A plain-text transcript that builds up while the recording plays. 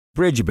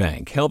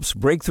Bridgebank helps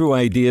breakthrough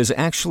ideas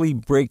actually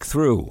break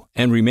through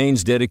and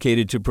remains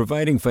dedicated to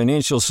providing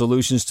financial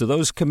solutions to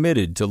those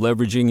committed to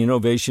leveraging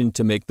innovation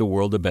to make the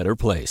world a better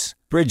place.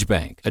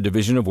 Bridgebank, a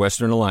division of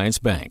Western Alliance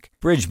Bank.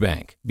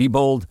 Bridgebank. Be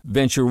bold,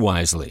 venture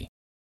wisely.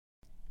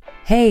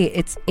 Hey,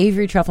 it's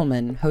Avery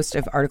Trufelman, host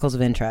of Articles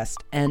of Interest,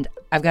 and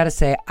I've got to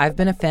say, I've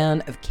been a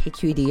fan of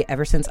KQED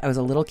ever since I was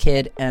a little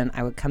kid, and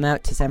I would come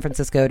out to San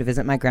Francisco to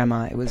visit my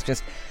grandma. It was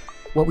just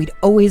what we'd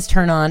always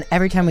turn on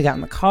every time we got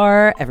in the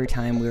car, every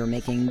time we were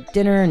making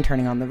dinner and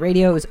turning on the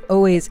radio. It was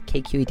always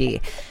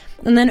KQED.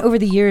 And then over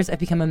the years, I've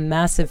become a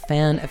massive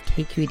fan of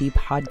KQED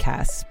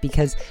podcasts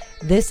because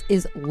this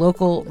is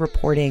local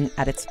reporting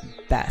at its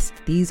best.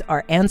 These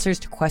are answers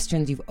to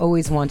questions you've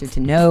always wanted to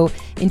know,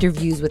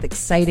 interviews with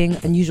exciting,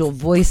 unusual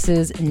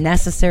voices,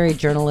 necessary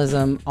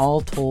journalism,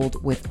 all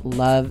told with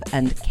love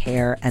and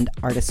care and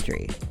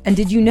artistry. And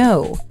did you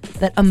know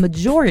that a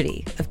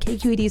majority of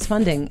KQED's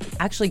funding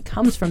actually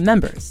comes from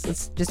members?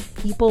 It's just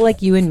people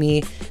like you and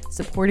me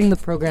supporting the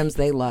programs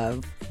they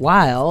love,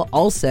 while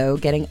also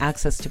getting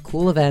access to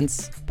cool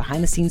events,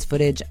 behind-the-scenes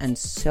footage, and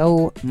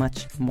so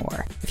much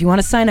more. If you want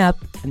to sign up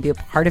and be a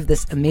part of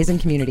this amazing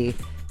community,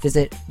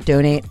 visit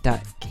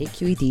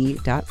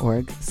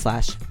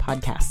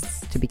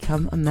donate.kqed.org/podcasts to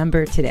become a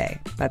member today.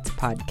 That's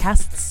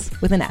podcasts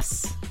with an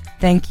S.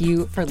 Thank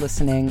you for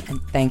listening, and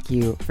thank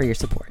you for your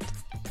support.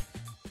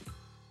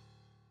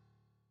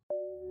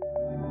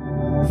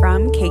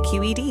 From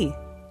KQED.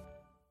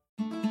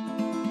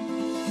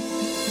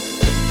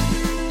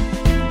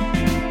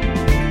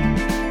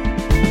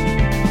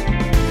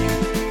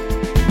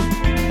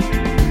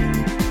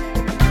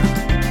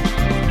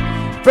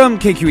 From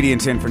KQED in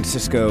San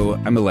Francisco,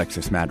 I'm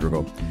Alexis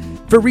Madrigal.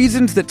 For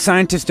reasons that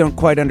scientists don't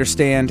quite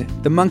understand,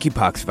 the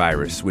monkeypox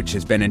virus, which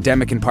has been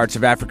endemic in parts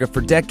of Africa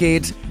for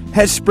decades,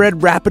 has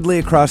spread rapidly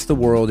across the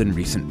world in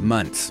recent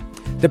months.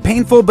 The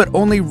painful but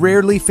only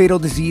rarely fatal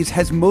disease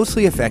has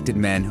mostly affected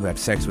men who have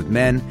sex with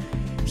men.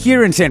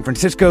 Here in San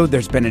Francisco,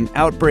 there's been an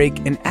outbreak,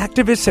 and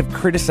activists have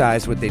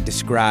criticized what they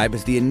describe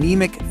as the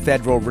anemic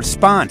federal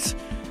response.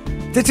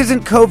 This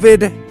isn't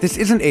COVID, this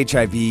isn't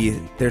HIV,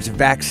 there's a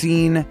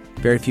vaccine,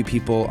 very few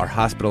people are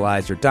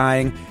hospitalized or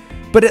dying,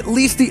 but at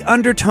least the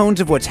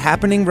undertones of what's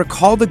happening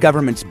recall the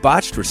government's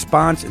botched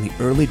response in the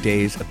early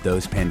days of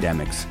those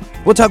pandemics.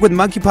 We'll talk with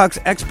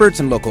monkeypox experts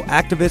and local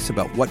activists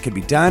about what could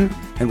be done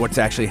and what's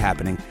actually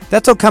happening.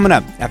 That's all coming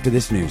up after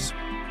this news.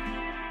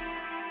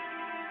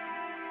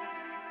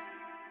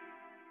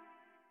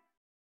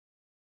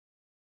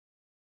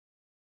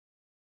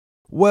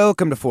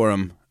 Welcome to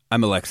Forum.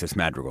 I'm Alexis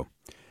Madrigal.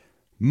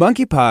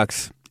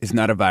 Monkeypox is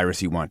not a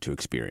virus you want to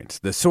experience.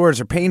 The sores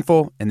are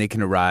painful, and they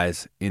can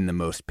arise in the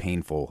most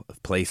painful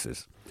of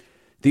places.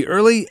 The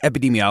early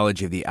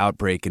epidemiology of the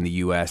outbreak in the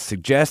U.S.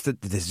 suggests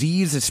that the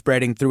disease is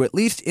spreading through at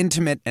least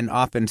intimate and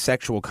often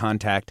sexual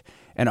contact,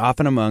 and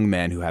often among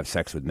men who have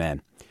sex with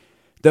men.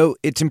 Though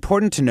it's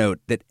important to note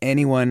that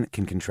anyone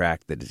can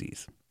contract the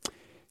disease.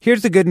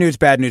 Here's the good news,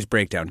 bad news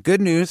breakdown. Good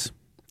news.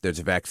 There's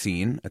a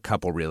vaccine, a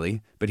couple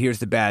really, but here's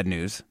the bad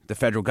news. The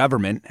federal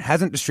government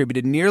hasn't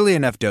distributed nearly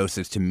enough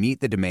doses to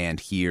meet the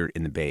demand here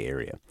in the Bay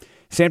Area.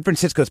 San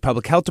Francisco's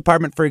public health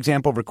department, for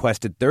example,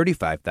 requested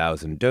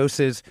 35,000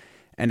 doses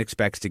and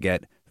expects to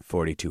get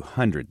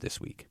 4,200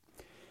 this week.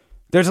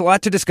 There's a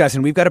lot to discuss,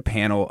 and we've got a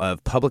panel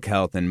of public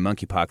health and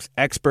monkeypox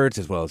experts,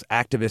 as well as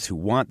activists who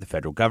want the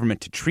federal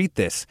government to treat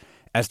this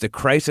as the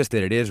crisis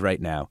that it is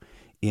right now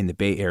in the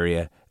Bay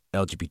Area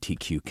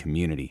LGBTQ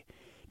community.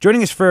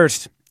 Joining us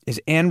first is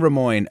Anne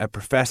Rimoin, a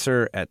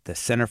professor at the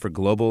Center for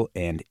Global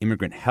and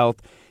Immigrant Health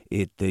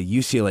at the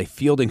UCLA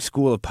Fielding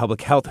School of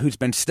Public Health, who's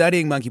been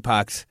studying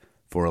monkeypox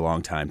for a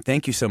long time.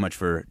 Thank you so much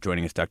for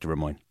joining us, Dr.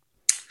 Rimoin.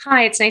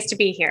 Hi, it's nice to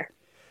be here.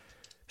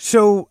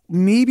 So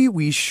maybe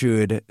we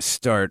should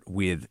start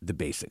with the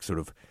basics, sort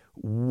of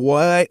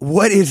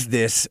what is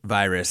this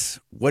virus?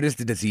 What is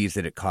the disease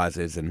that it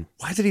causes? And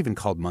why is it even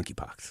called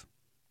monkeypox?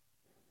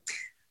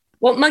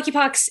 Well,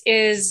 monkeypox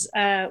is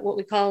what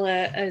we call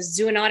a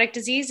zoonotic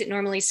disease. It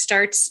normally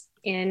starts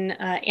in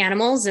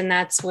animals, and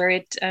that's where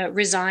it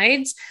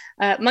resides.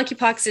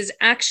 Monkeypox is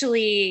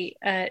actually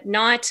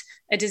not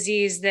a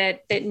disease that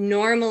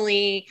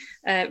normally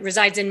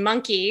resides in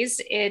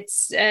monkeys.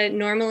 It's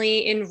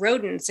normally in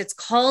rodents. It's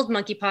called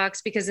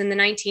monkeypox because in the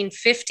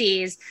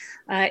 1950s,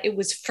 it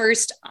was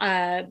first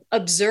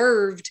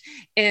observed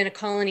in a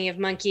colony of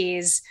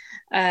monkeys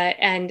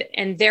and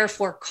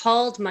therefore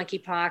called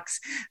monkeypox.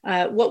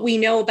 What we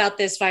know about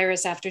this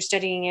virus after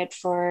studying it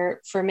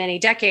for many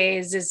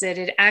decades is that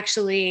it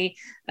actually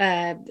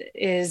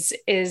is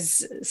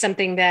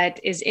something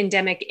that is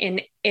endemic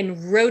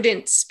in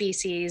rodent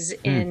species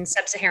in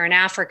sub-Saharan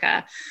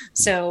Africa.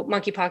 So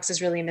monkeypox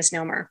is really a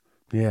misnomer.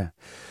 Yeah.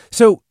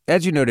 So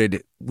as you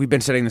noted, we've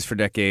been studying this for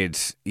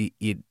decades.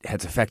 It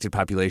has affected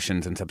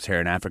populations in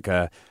sub-Saharan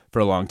Africa for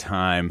a long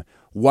time.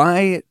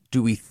 Why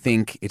do we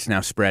think it's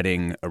now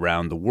spreading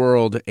around the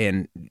world?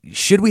 And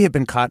should we have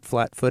been caught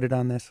flat-footed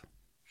on this?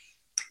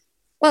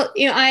 Well,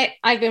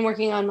 I've been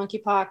working on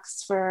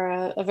monkeypox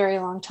for a very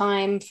long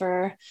time,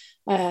 for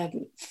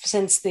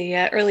since the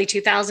early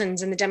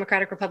 2000s in the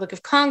Democratic Republic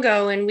of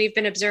Congo. And we've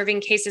been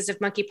observing cases of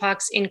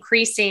monkeypox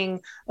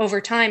increasing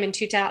over time. In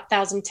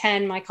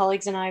 2010, my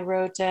colleagues and I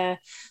wrote a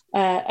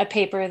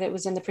paper that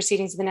was in the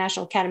Proceedings of the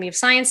National Academy of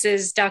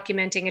Sciences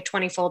documenting a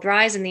 20-fold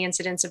rise in the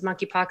incidence of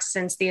monkeypox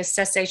since the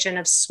cessation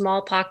of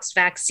smallpox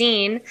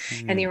vaccine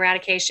and the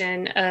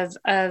eradication of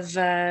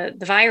the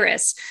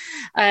virus.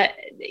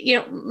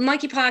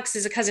 Monkeypox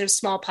is a cousin of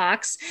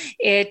smallpox.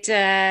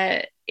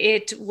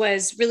 It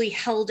was really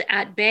held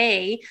at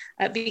bay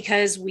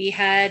because we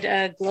had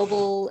a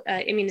global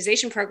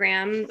immunization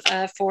program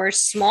for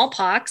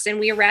smallpox, and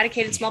we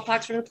eradicated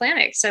smallpox from the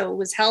planet. So it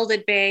was held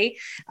at bay,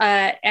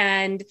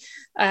 and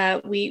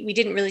we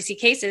didn't really see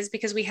cases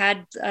because we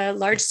had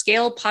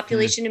large-scale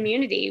population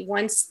immunity.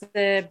 Once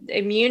the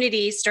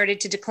immunity started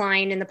to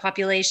decline in the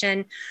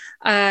population,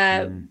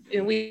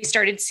 we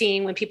started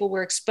seeing, when people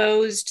were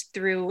exposed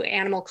through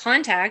animal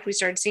contact, we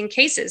started seeing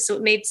cases. So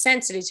it made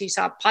sense that as you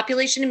saw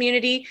population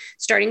immunity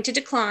starting to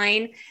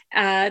decline,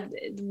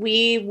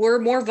 we were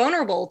more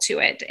vulnerable to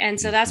it. And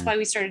so that's why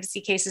we started to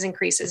see cases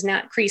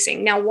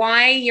increasing. Now,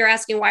 you're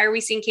asking, why are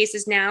we seeing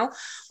cases now?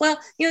 Well,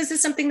 this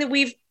is something that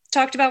we've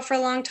talked about for a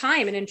long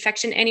time. An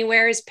infection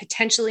anywhere is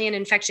potentially an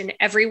infection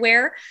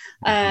everywhere.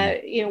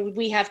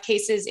 We have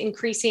cases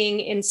increasing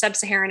in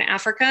sub-Saharan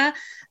Africa.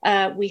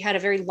 We had a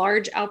very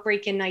large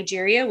outbreak in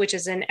Nigeria, which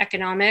is an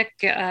economic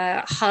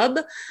hub.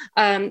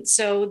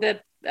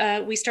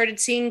 We started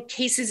seeing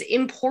cases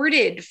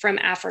imported from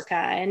Africa.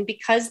 And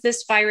because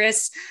this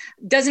virus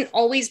doesn't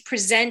always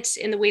present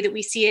in the way that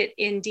we see it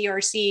in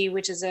DRC,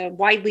 which is a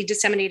widely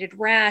disseminated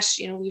rash,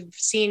 we've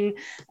seen,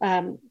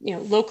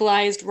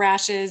 localized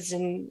rashes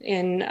in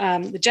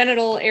the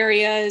genital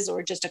areas,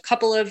 or just a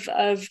couple of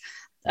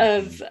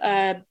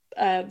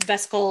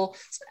vesicle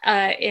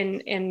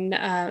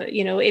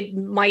it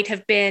might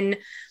have been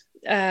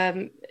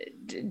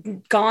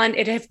gone.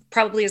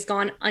 Probably has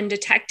gone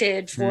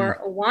undetected for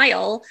a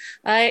while.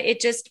 It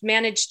just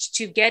managed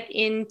to get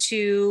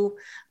into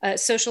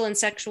social and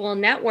sexual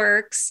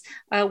networks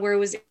where it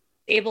was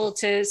able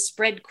to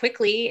spread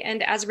quickly.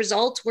 And as a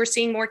result, we're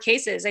seeing more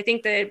cases. I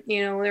think that,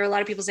 there are a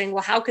lot of people saying,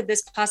 well, how could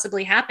this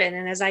possibly happen?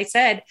 And as I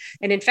said,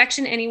 an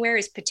infection anywhere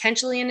is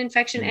potentially an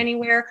infection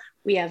anywhere.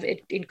 We have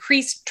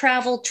increased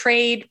travel,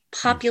 trade,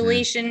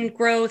 population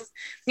growth.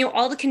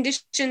 All the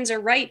conditions are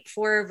ripe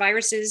for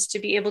viruses to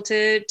be able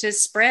to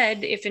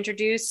spread if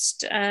introduced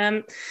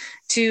to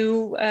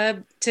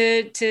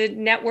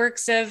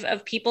networks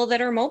of people that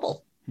are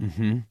mobile.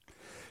 Mm-hmm.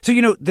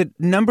 So, the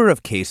number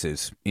of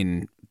cases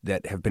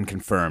that have been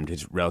confirmed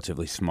is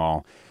relatively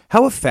small.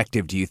 How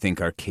effective do you think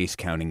our case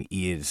counting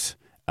is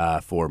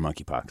for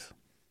monkeypox?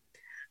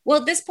 Well,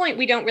 at this point,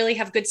 we don't really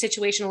have good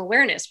situational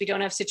awareness. We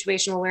don't have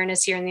situational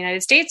awareness here in the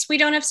United States. We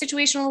don't have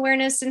situational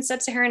awareness in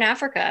sub-Saharan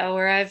Africa,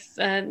 where I've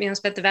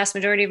spent the vast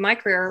majority of my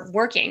career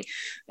working.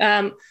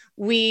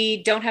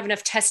 We don't have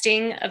enough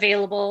testing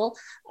available.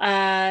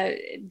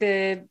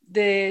 It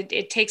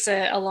takes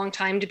a long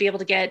time to be able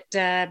to get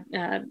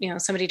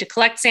somebody to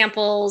collect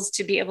samples,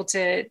 to be able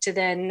to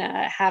then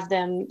have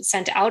them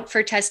sent out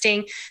for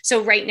testing.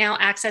 So right now,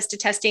 access to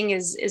testing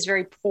is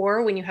very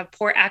poor. When you have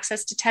poor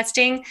access to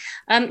testing,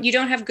 you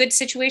don't have good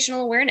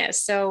situational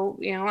awareness. So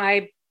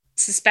I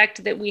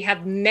suspect that we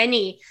have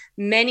many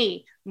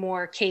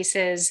more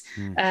cases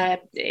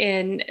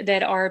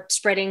that are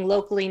spreading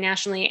locally,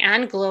 nationally,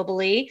 and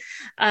globally,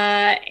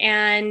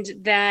 and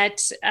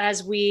that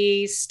as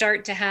we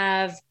start to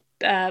have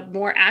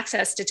more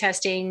access to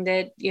testing,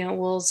 that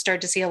we'll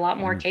start to see a lot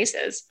more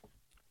cases.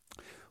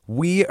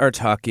 We are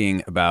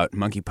talking about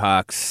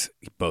monkeypox,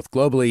 both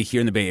globally, here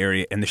in the Bay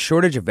Area, and the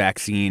shortage of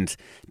vaccines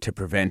to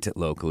prevent it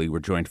locally. We're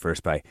joined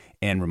first by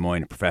Anne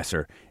Rimoin, a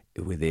professor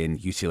within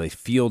UCLA's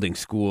Fielding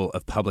School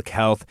of Public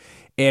Health.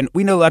 And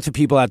we know lots of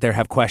people out there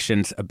have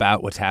questions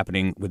about what's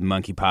happening with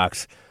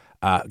monkeypox.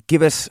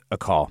 Give us a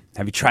call.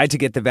 Have you tried to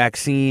get the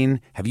vaccine?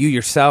 Have you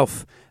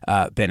yourself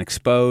been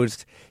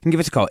exposed? You can give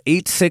us a call,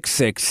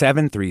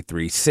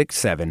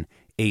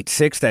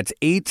 866-733-6786. That's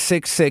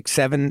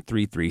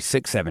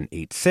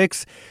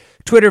 866-733-6786.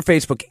 Twitter,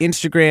 Facebook,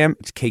 Instagram,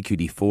 it's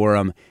KQED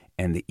Forum,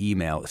 and the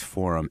email is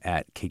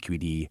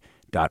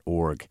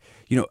forum@kqed.org.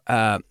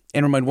 And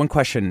Remind, one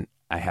question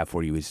I have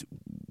for you is,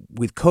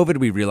 with COVID,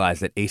 we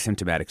realized that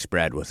asymptomatic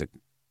spread was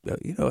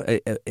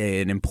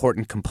an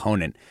important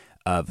component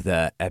of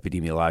the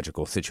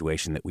epidemiological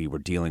situation that we were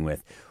dealing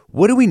with.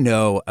 What do we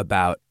know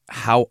about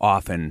how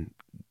often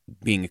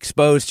being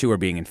exposed to or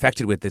being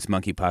infected with this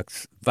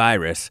monkeypox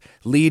virus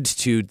leads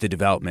to the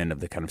development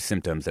of the kind of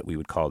symptoms that we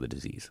would call the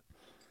disease?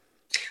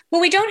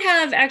 Well, we don't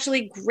have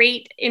actually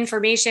great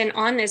information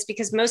on this,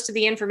 because most of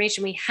the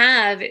information we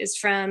have is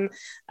from,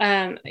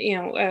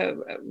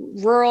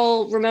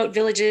 rural, remote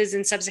villages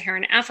in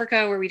sub-Saharan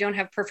Africa, where we don't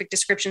have perfect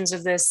descriptions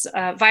of this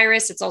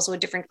virus. It's also a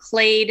different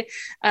clade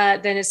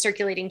than is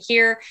circulating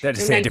here. That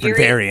is a different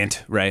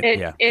variant, right?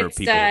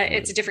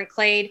 It's a different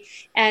clade,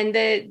 and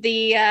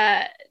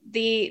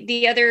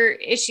the other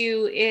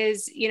issue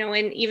is,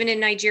 and even in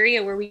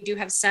Nigeria, where we do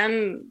have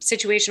some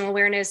situational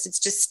awareness, it's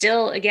just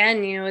still,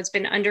 again, it's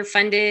been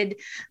underfunded,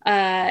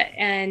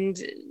 and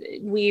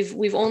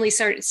we've only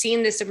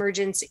seen this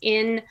emergence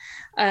in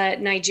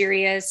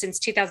Nigeria since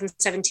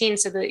 2017.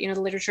 So the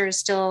literature is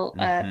still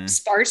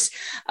sparse.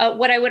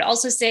 What I would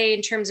also say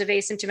in terms of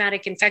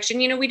asymptomatic infection,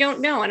 we don't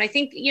know, and I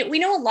think we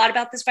know a lot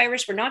about this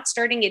virus. We're not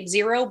starting at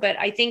zero, but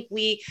I think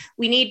we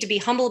need to be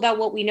humble about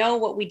what we know,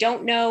 what we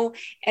don't know,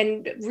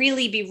 and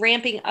really be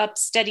ramping up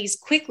studies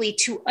quickly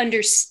to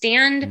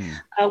understand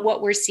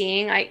what we're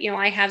seeing.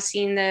 I have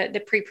seen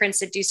the preprints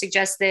that do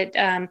suggest that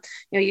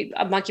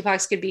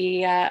monkeypox could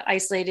be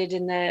isolated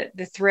in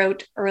the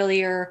throat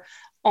earlier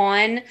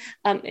on.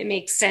 It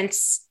makes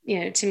sense,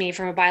 to me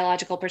from a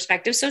biological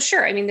perspective. So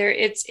sure,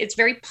 it's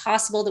very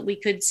possible that we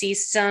could see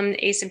some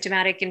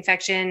asymptomatic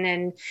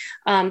infection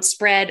and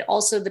spread.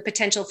 Also, the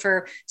potential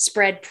for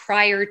spread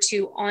prior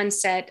to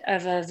onset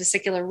of a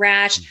vesicular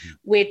rash,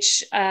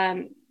 which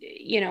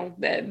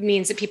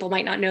means that people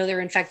might not know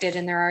they're infected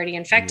and they're already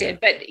infected.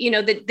 But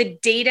the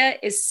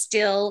data is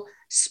still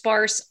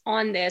sparse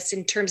on this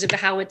in terms of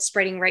how it's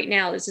spreading right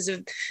now. This is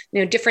a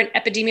different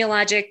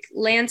epidemiologic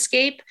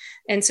landscape,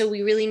 and so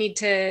we really need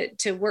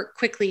to work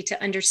quickly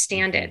to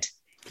understand it.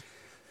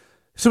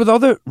 So with all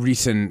the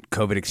recent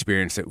COVID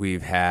experience that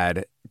we've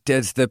had,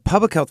 does the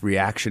public health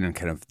reaction and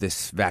kind of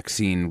this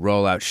vaccine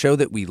rollout show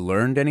that we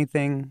learned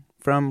anything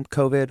from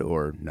COVID,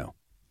 or no?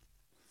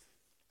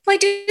 Well, I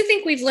do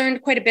think we've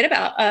learned quite a bit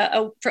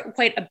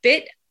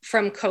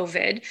from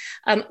COVID,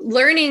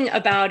 learning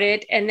about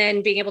it and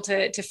then being able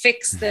to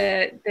fix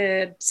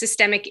the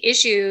systemic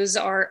issues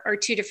are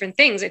two different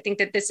things. I think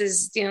that this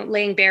is,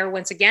 laying bare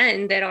once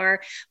again that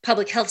our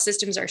public health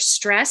systems are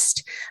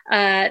stressed,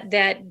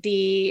 that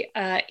the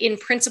in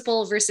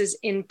principle versus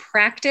in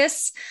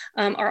practice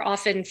are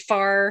often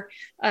far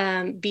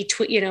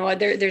between,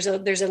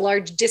 there's a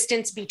large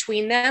distance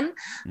between them.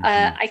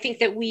 I think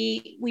that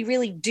we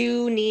really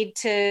do need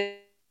to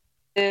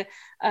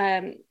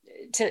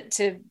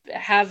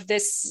have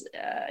this,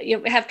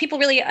 have people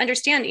really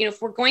understand,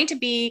 if we're going to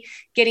be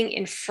getting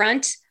in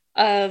front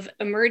of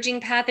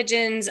emerging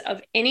pathogens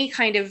of any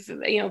kind of,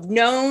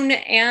 known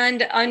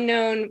and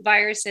unknown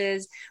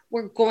viruses,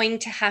 we're going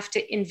to have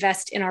to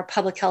invest in our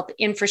public health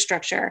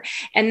infrastructure.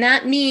 And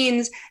that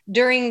means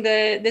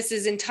this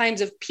is in times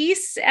of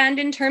peace and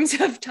in terms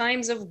of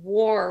times of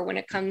war when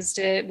it comes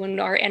to when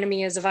our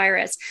enemy is a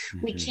virus.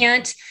 We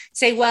can't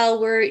say,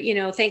 well,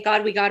 we're, thank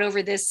God we got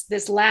over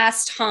this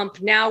last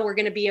hump. Now we're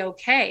going to be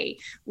okay.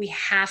 We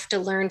have to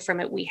learn from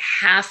it. We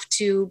have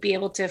to be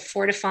able to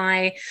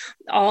fortify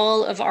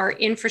all of our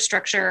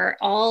infrastructure,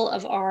 all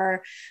of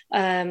our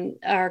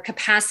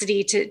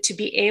capacity to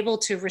be able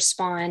to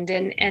respond.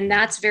 And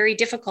that's very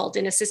difficult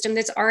in a system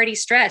that's already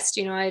stressed.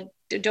 I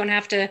don't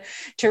have to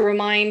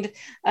remind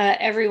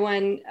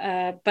everyone,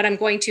 but I'm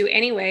going to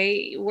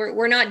anyway.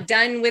 We're not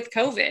done with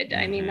COVID.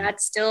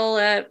 That's still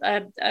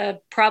a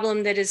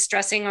problem that is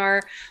stressing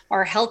our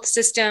health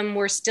system.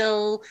 We're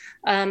still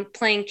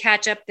playing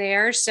catch up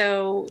there.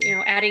 So,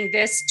 adding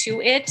this to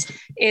it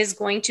is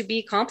going to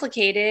be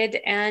complicated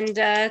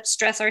and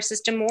stress our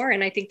system more.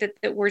 And I think that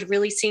we're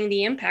really seeing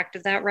the impact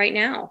of that right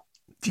now.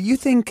 Do you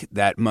think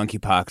that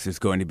monkeypox is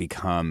going to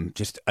become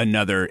just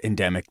another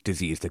endemic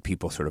disease that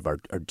people sort of are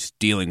just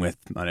dealing with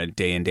on a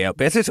day in, day out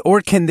basis?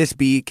 Or can this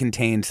be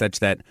contained such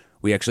that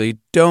we actually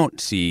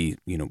don't see,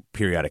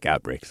 periodic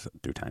outbreaks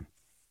through time?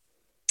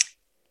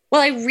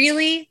 Well, I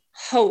really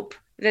hope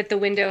that the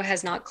window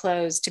has not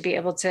closed to be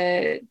able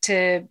to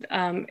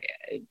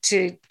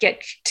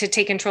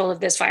take control of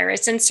this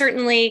virus. And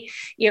certainly,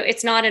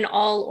 it's not an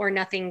all or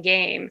nothing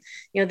game.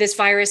 This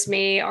virus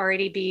may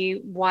already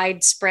be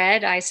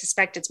widespread. I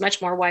suspect it's much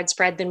more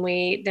widespread than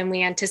we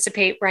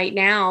anticipate right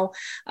now.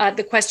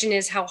 The question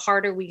is, how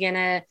hard are we going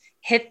to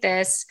hit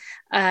this?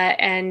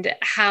 And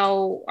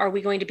how are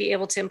we going to be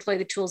able to employ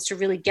the tools to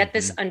really get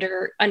this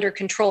under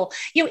control?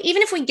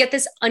 Even if we get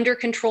this under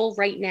control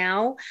right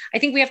now, I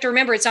think we have to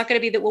remember it's not going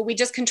to be that, well, we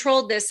just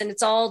controlled this and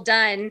it's all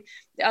done.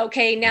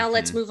 Okay, now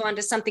let's move on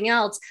to something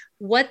else.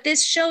 What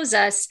this shows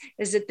us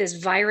is that this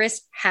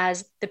virus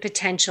has the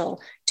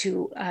potential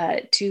to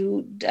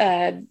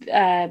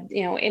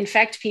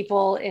infect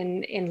people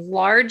in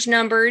large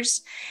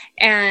numbers,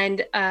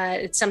 and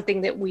it's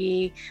something that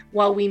we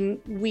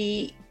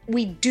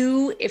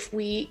do, if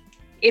we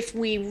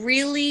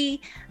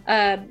really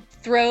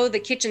throw the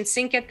kitchen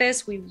sink at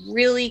this, we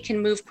really can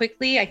move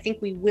quickly. I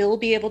think we will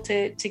be able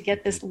to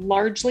get this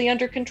largely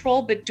under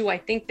control, but do I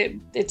think that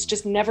it's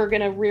just never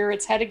going to rear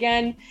its head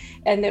again,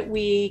 and that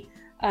we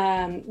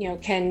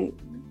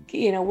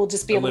we'll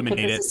just be able to put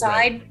this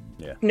aside? Right.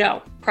 Yeah.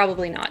 No,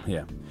 probably not.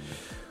 Yeah.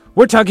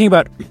 We're talking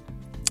about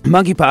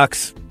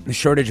monkeypox, the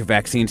shortage of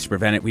vaccines to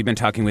prevent it. We've been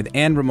talking with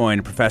Anne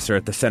Rimoin, professor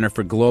at the Center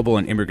for Global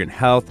and Immigrant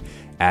Health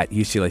at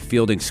UCLA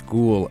Fielding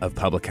School of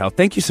Public Health.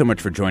 Thank you so much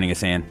for joining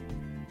us, Anne.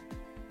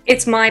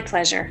 It's my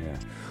pleasure. Yeah.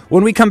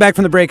 When we come back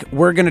from the break,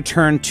 we're going to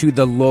turn to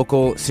the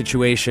local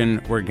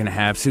situation. We're going to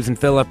have Susan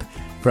Phillip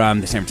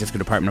from the San Francisco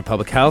Department of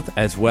Public Health,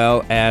 as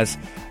well as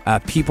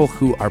people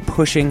who are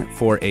pushing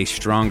for a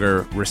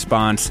stronger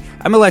response.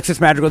 I'm Alexis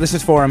Madrigal. This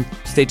is Forum.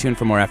 Stay tuned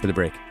for more after the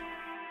break.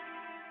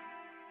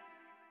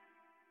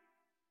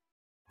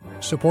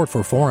 Support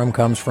for Forum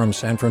comes from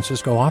San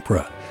Francisco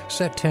Opera.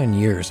 Set 10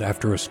 years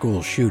after a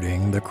school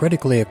shooting, the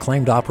critically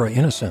acclaimed opera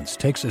Innocence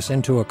takes us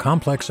into a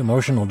complex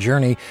emotional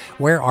journey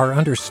where our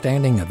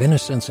understanding of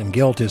innocence and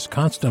guilt is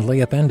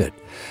constantly upended.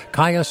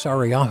 Kaya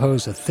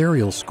Sariaho's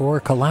ethereal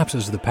score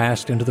collapses the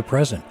past into the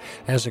present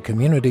as a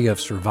community of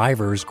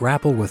survivors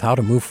grapple with how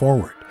to move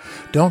forward.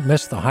 Don't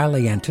miss the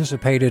highly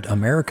anticipated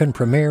American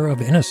premiere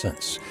of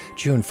Innocence,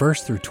 June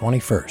 1st through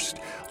 21st.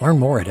 Learn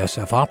more at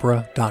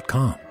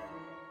sfopera.com.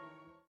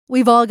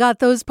 We've all got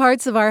those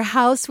parts of our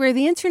house where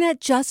the internet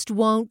just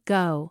won't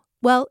go.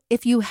 Well,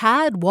 if you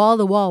had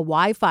wall-to-wall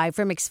Wi-Fi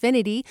from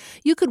Xfinity,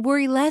 you could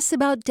worry less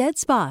about dead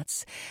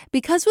spots.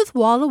 Because with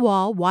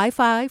wall-to-wall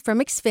Wi-Fi from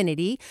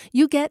Xfinity,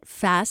 you get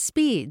fast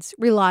speeds,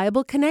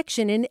 reliable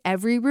connection in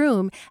every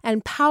room,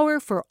 and power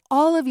for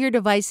all of your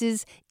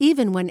devices,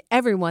 even when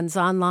everyone's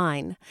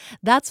online.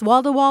 That's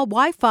wall-to-wall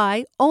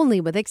Wi-Fi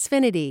only with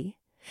Xfinity.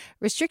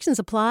 Restrictions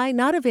apply,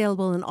 not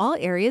available in all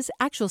areas.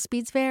 Actual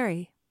speeds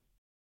vary.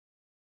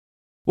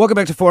 Welcome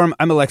back to Forum.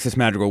 I'm Alexis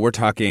Madrigal. We're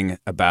talking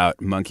about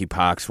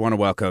monkeypox. Want to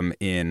welcome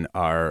in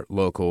our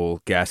local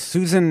guest.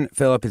 Susan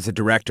Phillip is the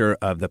director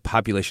of the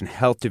Population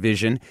Health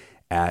Division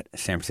at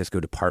San Francisco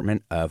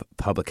Department of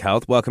Public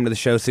Health. Welcome to the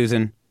show,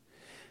 Susan.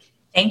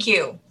 Thank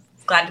you.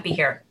 Glad to be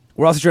here.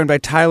 We're also joined by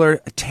Tyler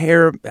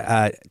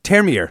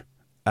Termier,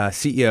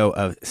 CEO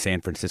of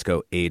San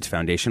Francisco AIDS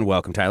Foundation.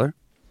 Welcome, Tyler.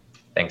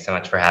 Thanks so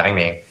much for having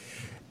me.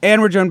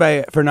 And we're joined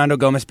by Fernando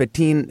Gomez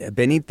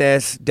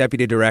Benitez,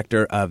 Deputy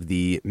Director of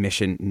the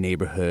Mission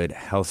Neighborhood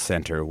Health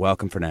Center.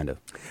 Welcome, Fernando.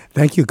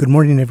 Thank you. Good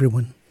morning,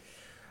 everyone.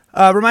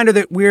 Reminder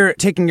that we're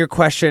taking your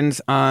questions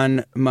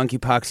on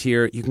monkeypox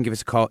here. You can give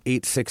us a call,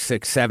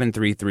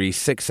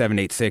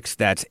 866-733-6786.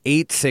 That's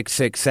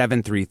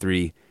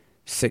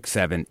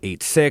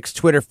 866-733-6786.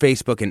 Twitter,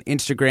 Facebook, and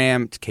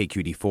Instagram. It's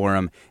KQED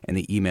Forum, and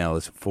the email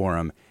is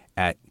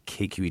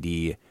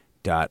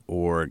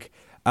forum@kqed.org.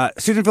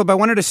 Susan Phillip, I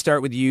wanted to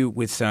start with you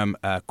with some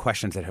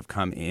questions that have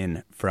come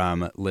in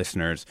from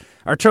listeners.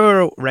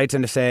 Arturo writes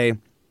in to say,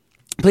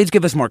 please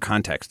give us more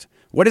context.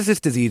 What does this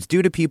disease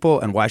do to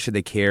people, and why should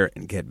they care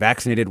and get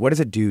vaccinated? What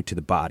does it do to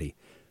the body?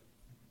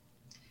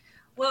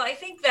 Well, I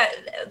think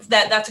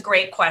that's a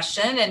great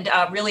question, and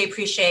really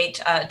appreciate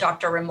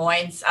Dr.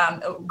 Ramoin's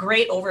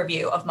great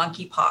overview of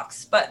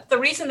monkeypox. But the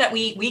reason that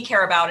we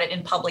care about it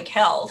in public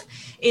health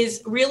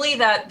is really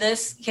that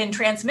this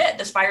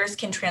virus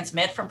can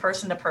transmit from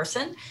person to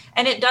person,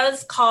 and it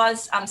does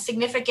cause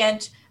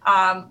significant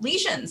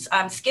lesions,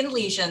 skin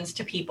lesions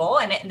to people,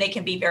 and they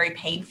can be very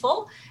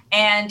painful.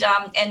 And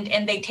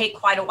they take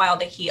quite a while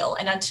to heal.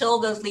 And until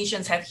those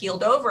lesions have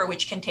healed over,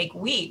 which can take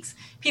weeks,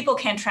 people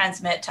can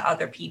transmit to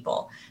other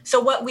people. So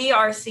what we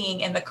are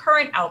seeing in the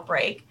current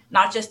outbreak,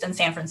 not just in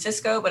San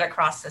Francisco, but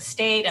across the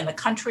state and the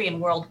country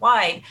and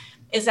worldwide,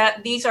 is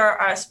that these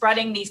are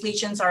spreading. These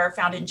lesions are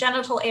found in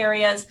genital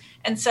areas.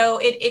 And so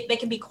they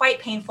can be quite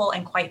painful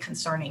and quite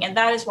concerning. And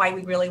that is why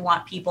we really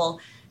want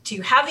people to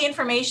have the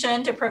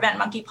information to prevent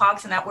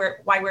monkeypox, and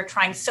why we're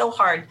trying so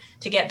hard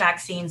to get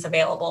vaccines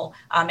available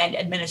and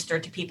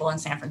administered to people in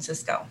San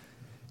Francisco.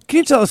 Can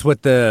you tell us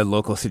what the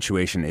local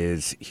situation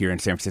is here in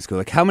San Francisco?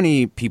 Like, how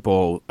many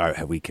people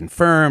have we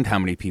confirmed? How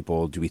many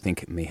people do we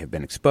think may have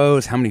been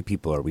exposed? How many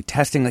people are we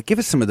testing? Like, give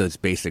us some of those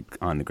basic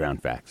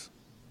on-the-ground facts.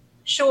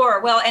 Sure.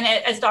 Well, and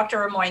as Dr.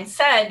 Ramoin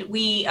said,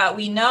 we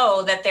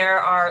know that there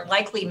are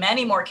likely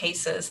many more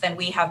cases than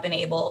we have been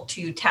able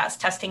to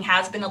test. Testing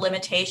has been a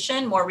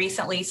limitation. More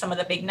recently, some of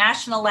the big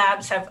national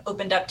labs have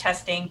opened up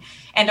testing,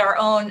 and our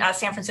own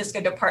San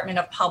Francisco Department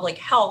of Public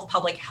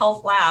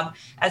Health Lab,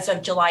 as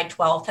of July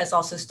 12th, has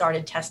also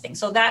started testing.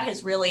 So that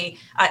has really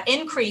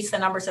increased the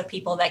numbers of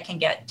people that can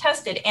get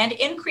tested and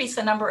increased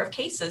the number of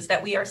cases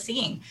that we are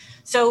seeing.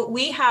 So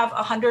we have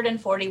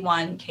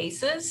 141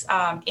 cases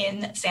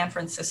in San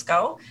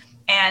Francisco,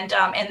 and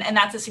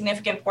that's a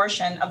significant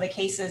portion of the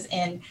cases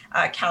in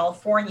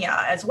California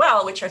as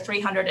well, which are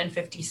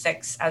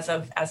 356 as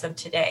of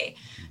today.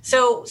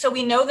 So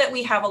we know that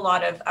we have a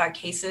lot of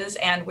cases,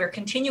 and we're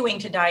continuing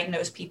to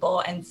diagnose people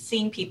and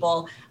seeing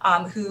people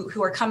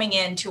who are coming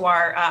into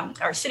our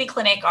city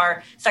clinic,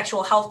 our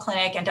sexual health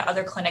clinic, and to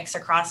other clinics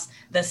across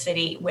the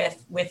city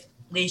with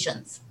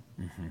lesions.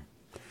 Mm-hmm.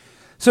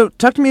 So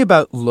talk to me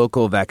about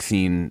local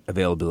vaccine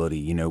availability.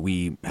 You know,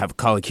 we have a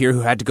colleague here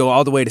who had to go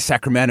all the way to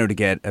Sacramento to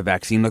get a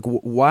vaccine. Like,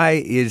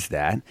 why is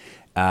that?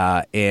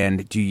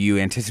 And do you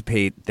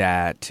anticipate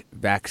that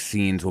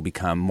vaccines will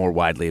become more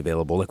widely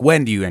available? Like,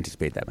 when do you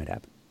anticipate that might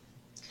happen?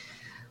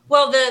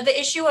 Well, the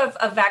issue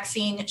of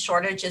vaccine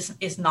shortage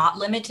is not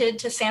limited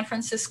to San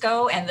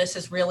Francisco, and this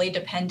is really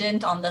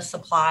dependent on the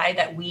supply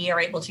that we are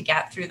able to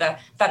get through the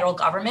federal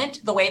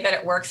government. The way that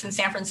it works in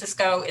San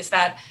Francisco is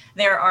that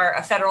there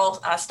are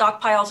federal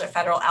stockpiles or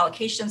federal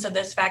allocations of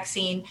this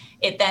vaccine.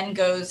 It then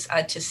goes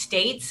to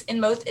states in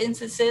most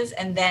instances,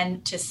 and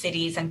then to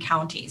cities and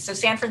counties. So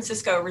San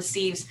Francisco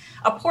receives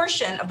a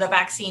portion of the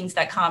vaccines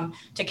that come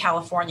to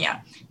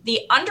California. The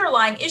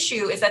underlying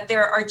issue is that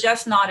there are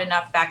just not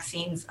enough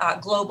vaccines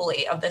globally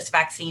of this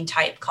vaccine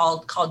type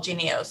called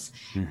Jynneos.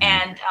 Mm-hmm.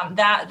 And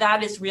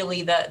that is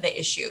really the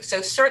issue.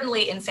 So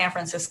certainly in San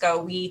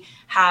Francisco, we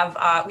have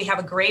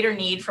a greater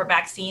need for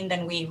vaccine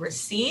than we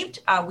received.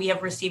 We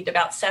have received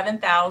about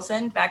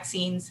 7,000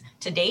 vaccines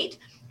to date,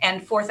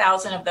 and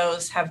 4,000 of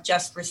those have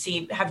just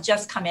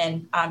come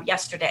in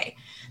yesterday.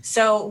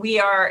 So we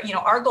are,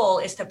 our goal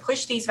is to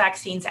push these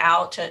vaccines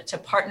out to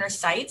partner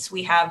sites.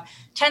 We have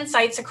 10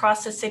 sites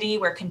across the city.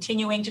 We're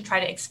continuing to try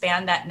to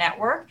expand that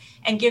network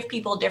and give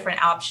people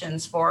different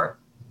options for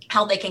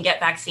how they can get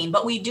vaccine.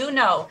 But we do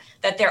know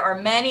that there are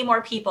many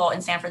more people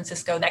in San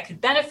Francisco that could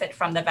benefit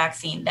from the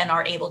vaccine than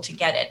are able to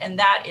get it. And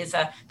that is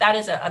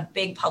a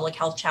big public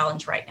health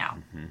challenge right now.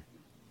 Mm-hmm.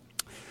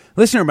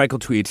 Listener Michael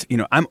tweets,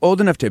 I'm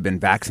old enough to have been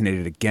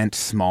vaccinated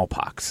against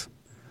smallpox.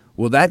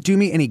 Will that do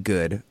me any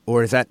good,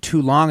 or is that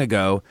too long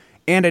ago?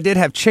 And I did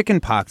have chicken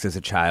pox as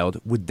a child.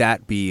 Would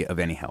that be of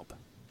any help?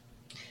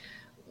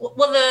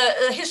 Well,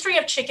 the history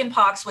of chicken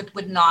pox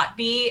would not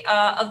be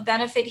of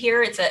benefit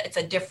here. It's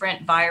a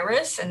different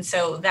virus, and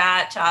so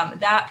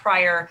that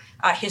prior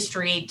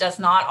history does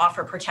not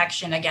offer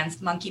protection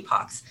against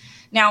monkeypox.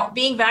 Now,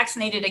 being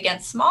vaccinated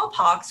against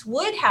smallpox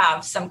would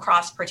have some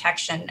cross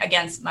protection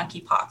against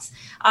monkeypox.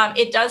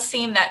 It does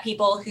seem that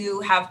people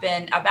who have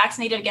been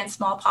vaccinated against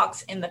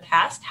smallpox in the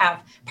past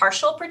have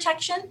partial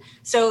protection,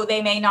 so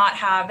they may not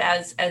have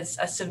as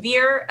a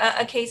severe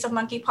a case of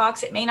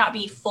monkeypox. It may not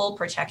be full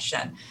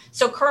protection.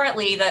 So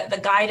currently, the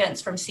guidance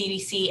from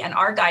CDC and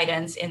our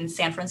guidance in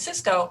San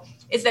Francisco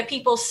is that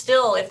people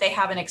still, if they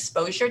have an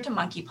exposure to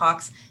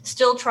monkeypox,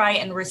 still try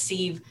and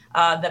receive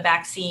the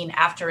vaccine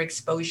after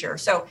exposure.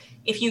 So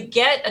if you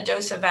get a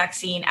dose of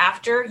vaccine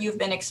after you've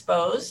been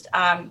exposed,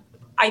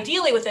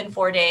 ideally within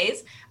 4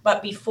 days,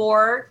 but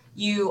before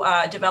you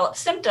develop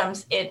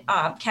symptoms, it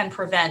can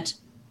prevent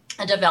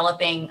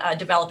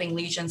developing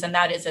lesions, and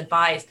that is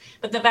advised.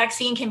 But the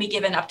vaccine can be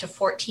given up to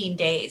 14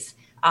 days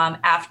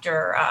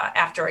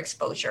after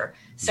exposure.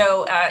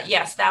 So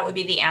yes, that would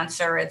be the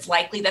answer. It's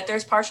likely that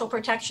there's partial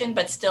protection,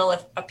 but still,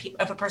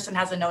 if a person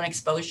has a known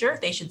exposure,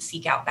 they should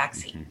seek out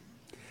vaccine. Mm-hmm.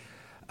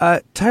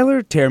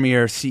 Tyler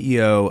Termier,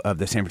 CEO of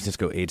the San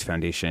Francisco AIDS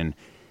Foundation,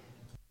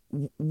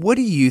 what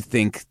do you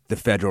think the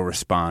federal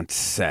response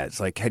says?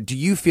 Like, do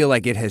you feel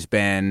like it has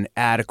been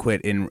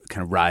adequate in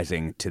kind of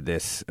rising to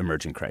this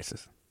emerging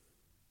crisis?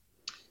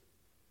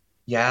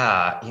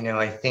 Yeah,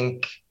 I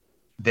think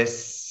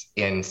this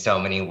in so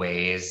many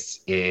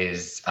ways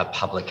is a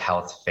public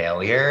health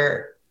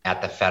failure at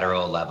the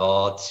federal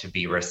level to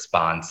be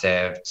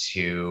responsive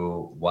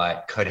to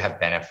what could have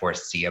been a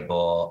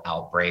foreseeable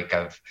outbreak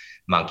of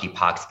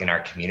monkeypox in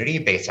our community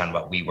based on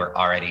what we were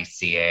already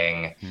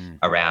seeing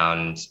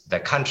around the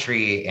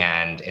country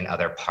and in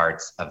other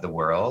parts of the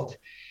world.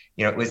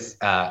 It was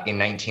in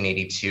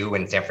 1982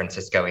 when San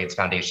Francisco AIDS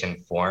Foundation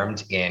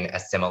formed in a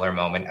similar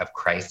moment of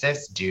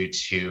crisis due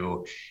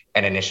to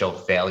an initial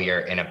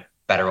failure in a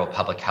federal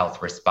public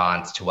health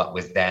response to what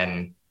was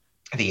then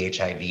the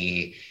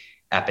HIV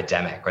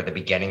epidemic, or the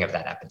beginning of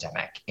that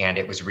epidemic. And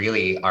it was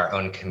really our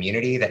own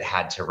community that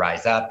had to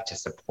rise up to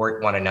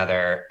support one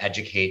another,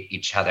 educate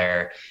each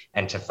other,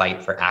 and to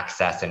fight for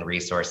access and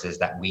resources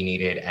that we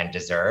needed and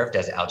deserved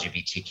as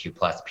LGBTQ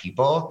plus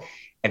people.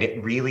 And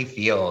it really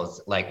feels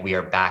like we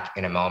are back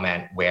in a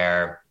moment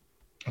where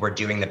we're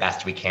doing the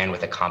best we can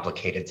with a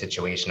complicated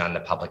situation on the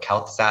public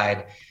health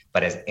side.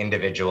 But as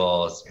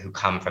individuals who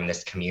come from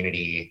this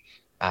community,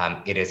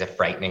 it is a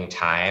frightening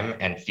time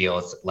and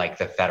feels like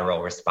the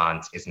federal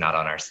response is not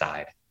on our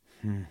side.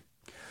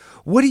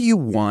 What do you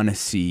want to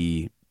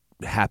see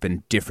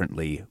happen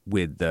differently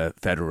with the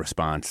federal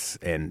response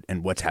and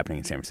what's happening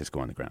in San Francisco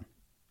on the ground?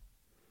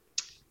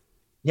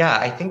 Yeah,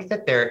 I think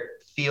that there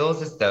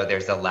feels as though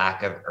there's a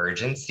lack of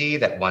urgency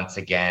that once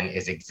again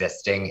is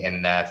existing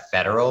in the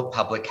federal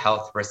public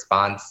health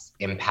response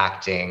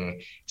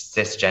impacting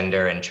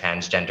cisgender and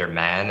transgender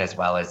men, as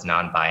well as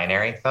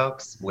non-binary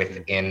folks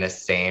within the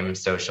same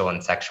social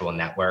and sexual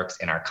networks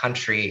in our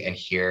country and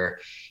here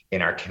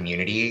in our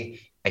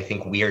community. I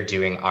think we are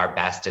doing our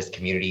best as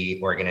community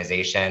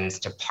organizations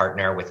to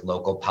partner with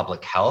local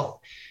public health,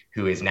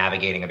 who is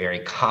navigating a very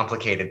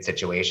complicated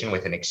situation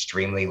with an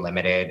extremely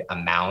limited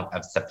amount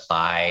of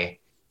supply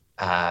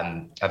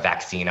a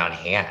vaccine on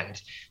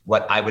hand.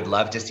 What I would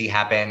love to see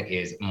happen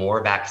is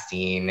more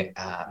vaccine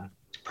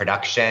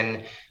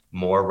production,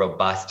 more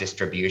robust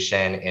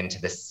distribution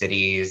into the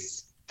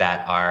cities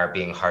that are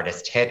being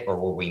hardest hit, or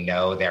where we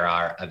know there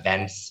are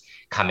events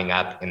coming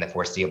up in the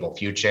foreseeable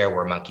future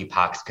where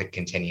monkeypox could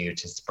continue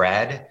to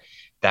spread,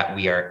 that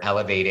we are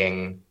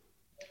elevating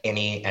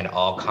any and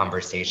all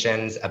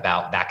conversations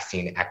about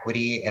vaccine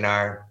equity in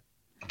our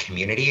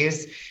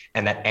communities,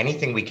 and that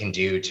anything we can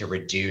do to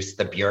reduce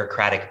the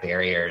bureaucratic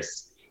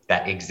barriers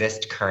that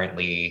exist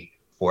currently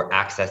for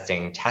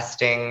accessing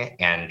testing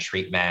and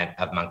treatment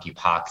of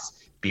monkeypox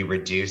be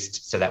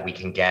reduced so that we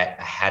can get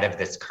ahead of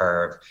this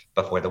curve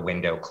before the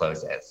window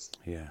closes.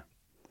 Yeah.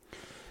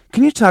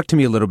 Can you talk to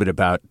me a little bit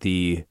about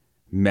the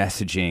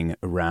messaging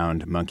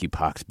around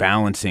monkeypox,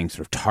 balancing sort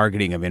of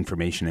targeting of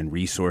information and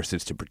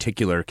resources to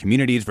particular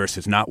communities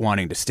versus not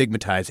wanting to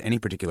stigmatize any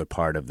particular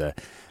part of the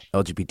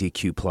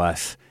LGBTQ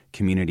plus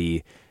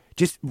community?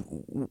 Just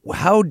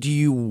how do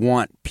you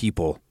want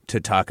people to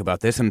talk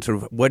about this, and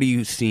sort of what are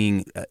you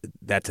seeing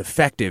that's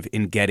effective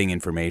in getting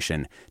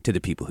information to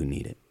the people who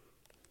need it?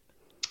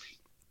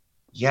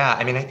 Yeah,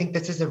 I mean, I think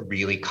this is a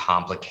really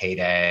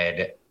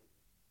complicated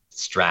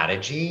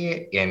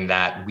strategy in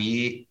that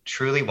we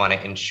truly want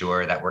to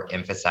ensure that we're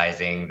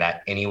emphasizing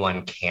that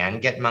anyone can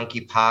get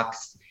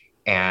monkeypox,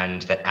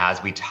 and that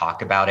as we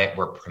talk about it,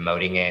 we're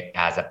promoting it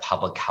as a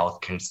public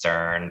health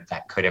concern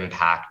that could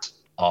impact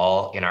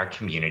all in our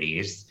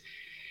communities,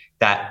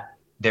 that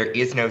there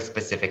is no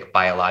specific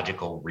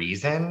biological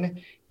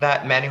reason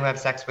that men who have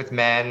sex with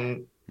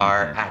men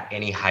are at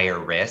any higher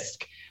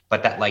risk,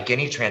 but that like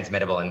any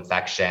transmittable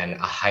infection,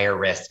 a higher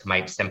risk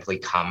might simply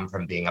come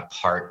from being a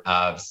part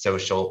of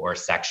social or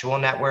sexual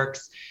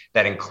networks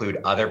that include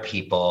other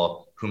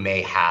people who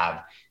may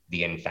have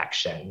the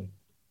infection.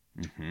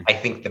 I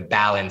think the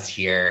balance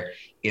here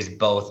is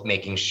both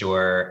making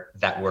sure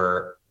that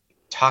we're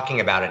talking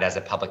about it as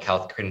a public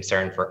health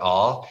concern for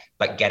all,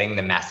 but getting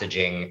the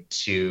messaging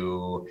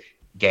to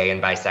gay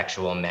and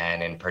bisexual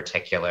men in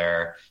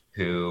particular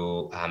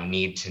who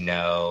need to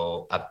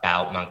know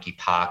about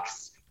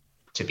monkeypox,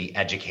 to be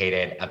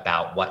educated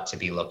about what to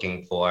be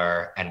looking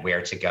for and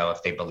where to go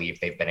if they believe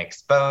they've been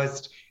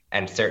exposed,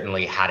 and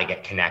certainly how to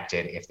get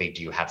connected if they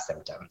do have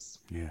symptoms.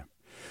 Yeah.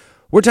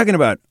 We're talking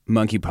about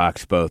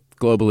monkeypox both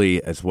globally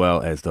as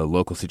well as the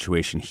local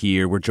situation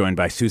here. We're joined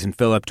by Susan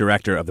Phillip,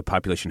 Director of the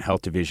Population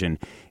Health Division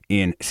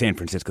in San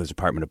Francisco's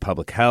Department of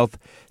Public Health,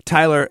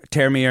 Tyler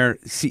Termier,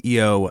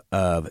 CEO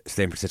of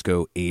San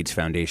Francisco AIDS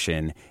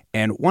Foundation,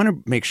 and want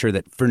to make sure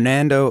that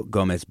Fernando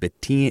Gomez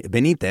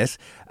Benitez,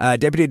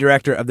 Deputy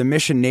Director of the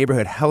Mission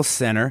Neighborhood Health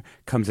Center,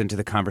 comes into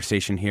the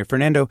conversation here.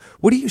 Fernando,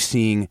 what are you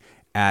seeing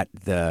at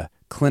the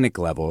clinic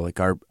level? Like,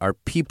 are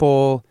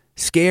people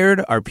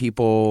scared? Are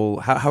people,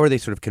 how are they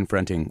sort of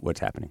confronting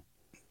what's happening?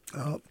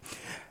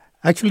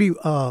 Actually,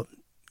 the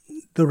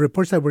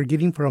reports that we're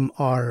getting from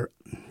our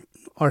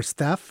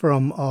staff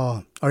from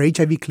our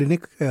HIV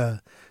clinic,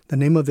 the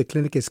name of the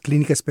clinic is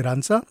Clinica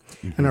Esperanza,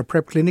 and our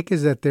PrEP clinic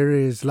is that there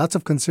is lots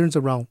of concerns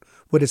around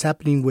what is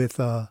happening with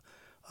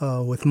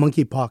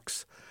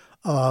monkeypox.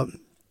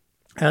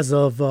 As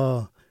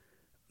of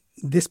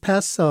this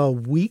past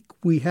week,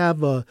 we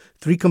have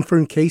 3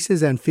 confirmed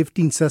cases and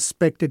 15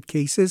 suspected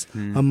cases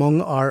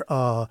among our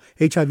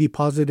HIV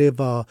positive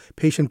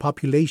patient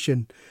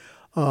population.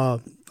 Our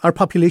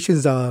population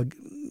is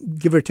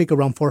give or take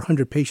around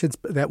 400 patients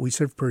that we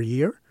serve per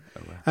year.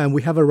 And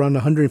we have around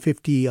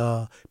 150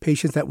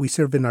 patients that we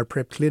serve in our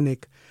PrEP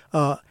clinic.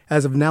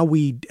 As of now,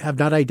 we have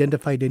not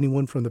identified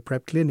anyone from the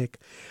PrEP clinic.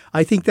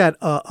 I think that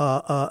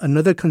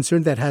another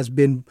concern that has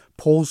been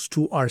posed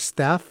to our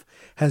staff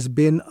has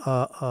been,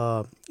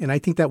 and I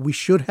think that we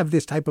should have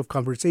this type of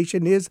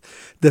conversation, is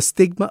the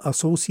stigma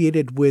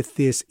associated with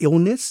this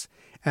illness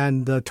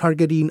and the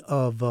targeting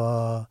of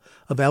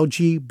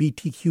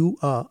LGBTQ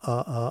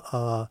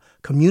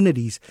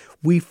communities.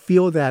 We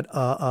feel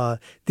that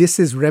this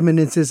is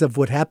reminiscences of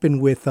what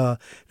happened with the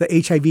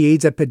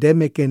HIV/AIDS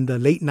epidemic in the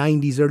late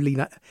 80s, early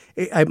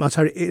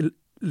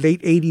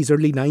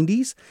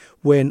 90s,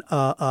 when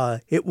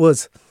it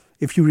was,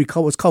 if you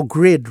recall, it was called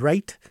GRID,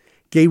 right?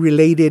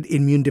 Gay-related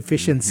immune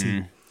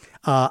deficiency.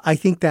 I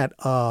think that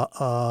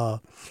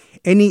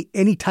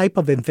any type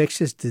of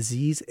infectious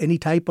disease, any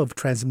type of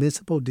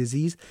transmissible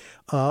disease,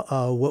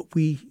 what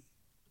we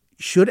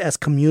should as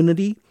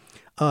community,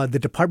 the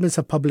departments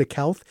of public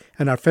health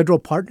and our federal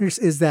partners,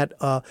 is that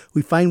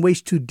we find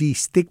ways to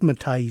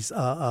destigmatize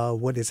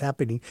what is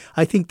happening.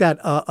 I think that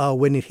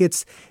when it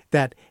hits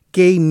that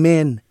gay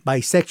men,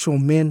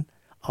 bisexual men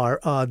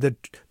are the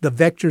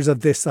vectors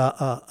of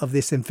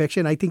this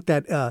infection, I think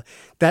that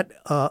that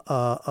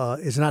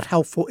is not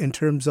helpful in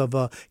terms of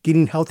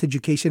getting health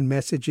education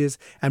messages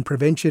and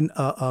prevention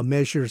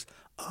measures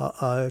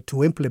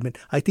to implement.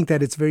 I think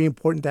that it's very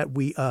important that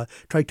we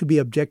try to be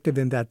objective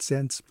in that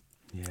sense.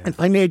 Yeah. And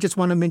finally, I just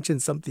want to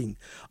mention something.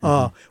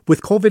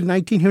 With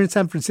COVID-19 here in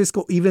San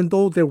Francisco, even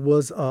though there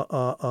was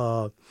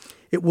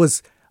it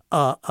was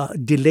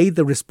delayed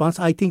the response,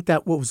 I think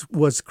that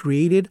was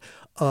created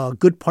a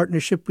good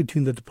partnership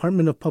between the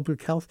Department of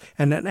Public Health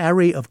and an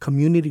array of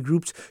community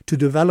groups to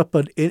develop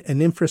an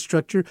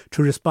infrastructure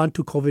to respond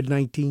to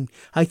COVID-19.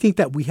 I think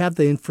that we have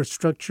the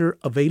infrastructure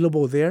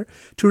available there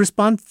to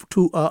respond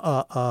to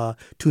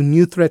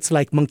new threats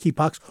like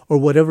monkeypox or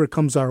whatever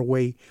comes our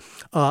way.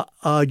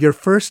 Your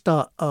first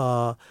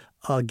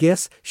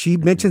guest, she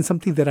mentioned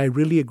something that I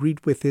really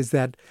agreed with, is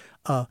that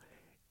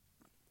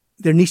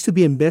there needs to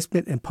be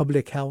investment in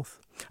public health.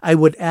 I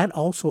would add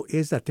also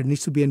is that there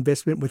needs to be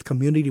investment with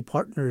community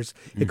partners.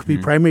 It could be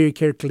primary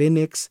care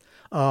clinics.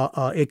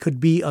 It could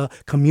be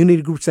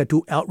community groups that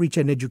do outreach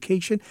and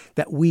education,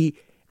 that we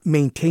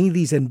maintain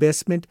these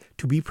investments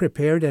to be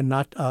prepared and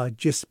not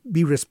just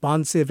be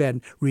responsive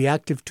and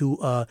reactive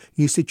to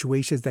new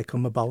situations that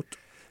come about.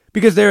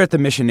 Because there at the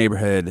Mission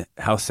Neighborhood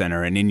Health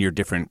Center and in your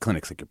different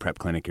clinics, like your PrEP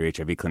clinic, your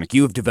HIV clinic,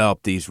 you have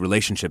developed these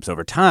relationships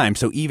over time.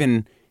 So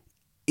even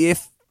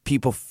if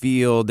people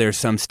feel there's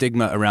some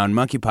stigma around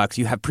monkeypox,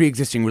 you have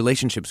pre-existing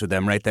relationships with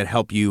them, right, that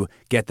help you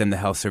get them the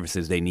health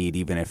services they need,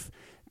 even if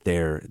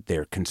they're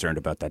concerned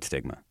about that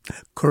stigma.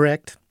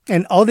 Correct.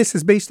 And all this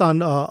is based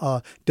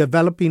on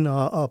developing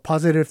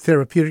positive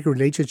therapeutic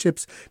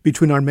relationships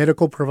between our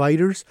medical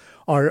providers,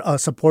 our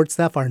support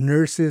staff, our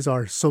nurses,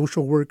 our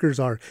social workers,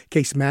 our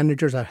case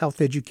managers, our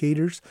health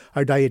educators,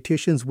 our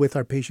dietitians with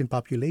our patient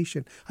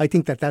population. I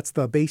think that that's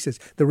the basis,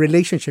 the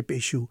relationship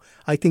issue.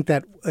 I think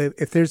that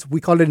if there's,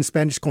 we call it in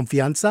Spanish,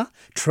 confianza,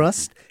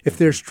 trust. If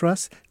there's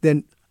trust,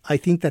 then I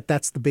think that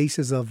that's the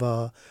basis of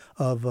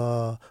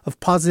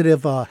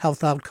positive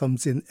health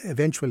outcomes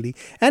eventually,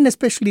 and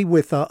especially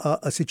with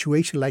a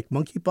situation like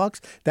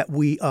monkeypox, that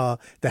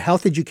the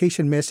health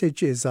education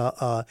message is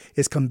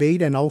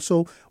conveyed, and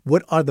also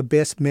what are the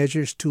best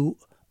measures to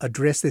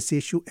address this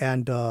issue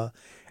and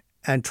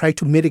try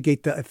to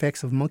mitigate the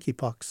effects of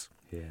monkeypox.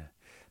 Yeah.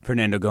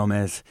 Fernando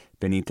Gomez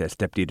Benitez,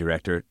 Deputy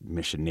Director,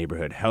 Mission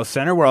Neighborhood Health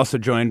Center. We're also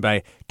joined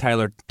by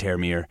Tyler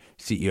Termier,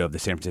 CEO of the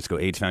San Francisco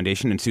AIDS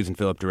Foundation, and Susan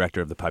Phillip,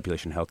 Director of the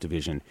Population Health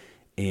Division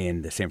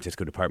in the San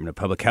Francisco Department of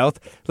Public Health.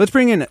 Let's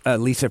bring in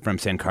Lisa from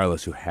San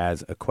Carlos, who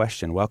has a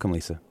question. Welcome,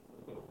 Lisa.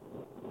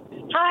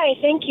 Hi,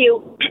 thank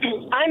you.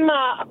 I'm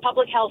a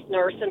public health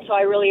nurse, and so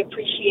I really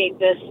appreciate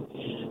this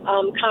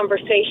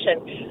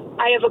conversation.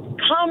 I have a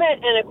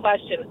comment and a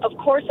question. Of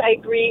course, I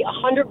agree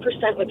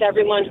 100% with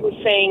everyone who's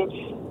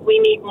saying we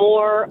need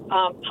more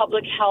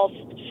public health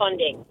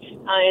funding.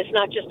 It's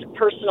not just a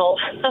personal,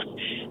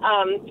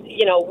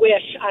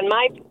 wish on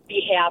my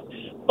behalf,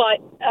 but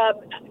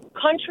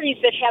countries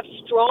that have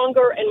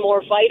stronger and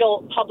more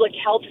vital public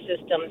health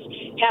systems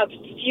have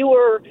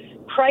fewer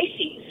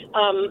crises,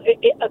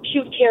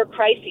 acute care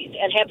crises,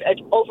 and have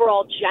an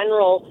overall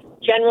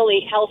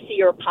generally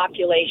healthier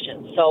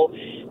population. So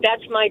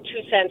that's my 2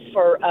 cents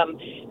for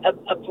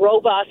a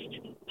robust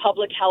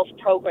public health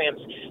programs.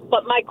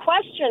 But my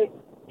question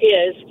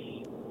is,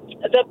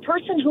 the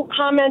person who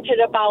commented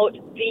about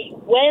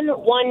when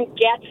one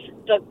gets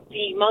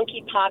the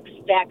monkeypox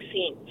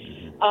vaccine.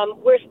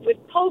 With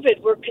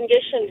COVID, we're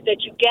conditioned that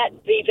you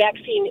get the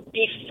vaccine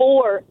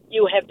before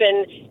you have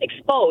been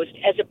exposed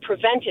as a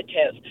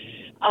preventative.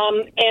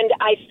 And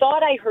I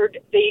thought I heard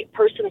the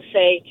person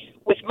say,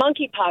 with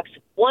monkeypox,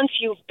 once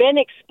you've been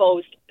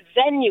exposed,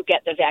 then you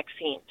get the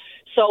vaccine.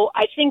 So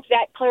I think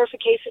that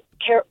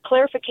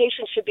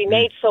clarification should be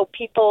made so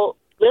people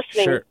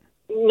listening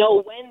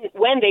know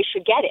when they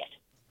should get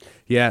it.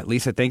 Yeah,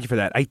 Lisa, thank you for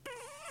that. I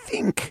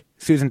think,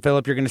 Susan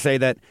Phillip, you're going to say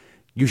that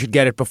you should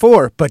get it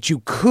before, but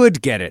you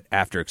could get it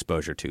after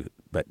exposure too.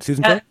 But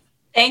Susan Phillip?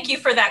 Thank you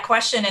for that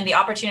question and the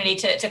opportunity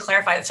to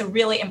clarify. That's a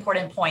really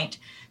important point.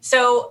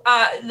 So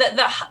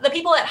the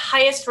people at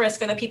highest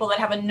risk are the people that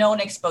have a known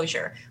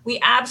exposure. We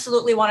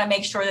absolutely want to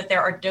make sure that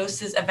there are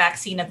doses of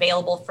vaccine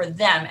available for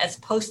them as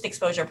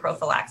post-exposure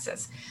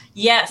prophylaxis.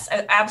 Yes,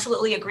 I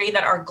absolutely agree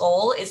that our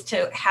goal is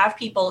to have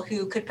people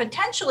who could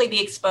potentially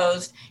be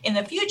exposed in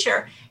the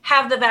future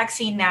have the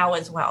vaccine now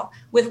as well.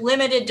 With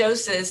limited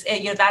doses,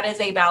 that is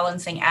a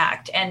balancing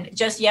act. And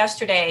just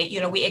yesterday,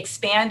 we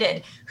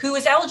expanded who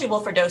is eligible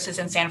for doses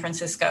in San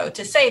Francisco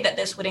to say that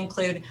this would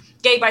include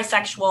gay,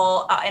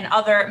 bisexual, and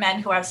other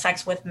men who have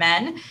sex with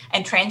men,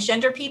 and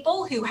transgender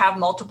people who have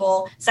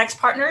multiple sex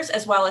partners,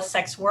 as well as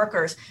sex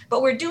workers.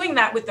 But we're doing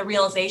that with the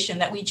realization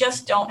that we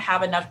just don't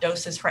have enough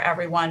doses for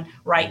everyone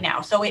right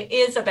now. So it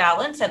is a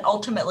balance, and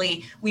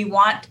ultimately we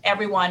want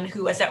everyone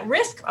who is at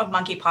risk of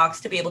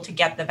monkeypox to be able to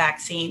get the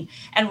vaccine.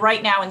 And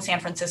right now in San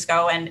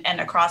Francisco and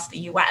across the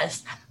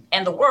US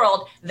and the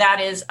world, that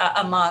is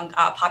among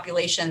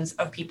populations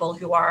of people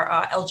who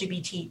are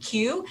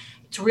LGBTQ.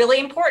 It's really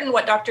important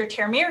what Dr.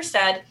 Termier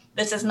said.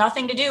 This has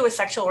nothing to do with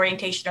sexual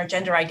orientation or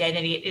gender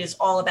identity. It is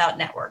all about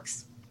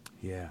networks.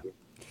 Yeah.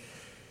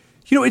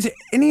 Is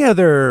any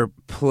other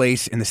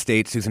place in the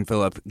state, Susan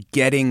Phillip,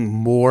 getting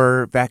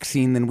more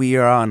vaccine than we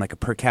are on like a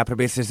per capita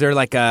basis? Is there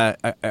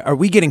are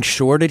we getting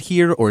shorted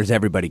here, or is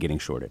everybody getting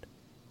shorted?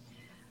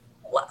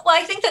 Well,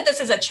 I think that this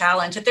is a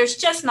challenge, that there's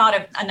just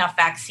not enough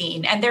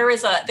vaccine, and there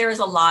is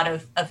a lot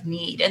of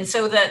need. And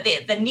so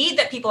the need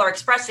that people are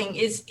expressing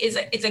is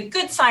a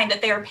good sign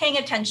that they are paying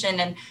attention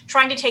and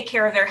trying to take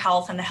care of their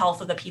health and the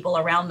health of the people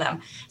around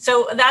them.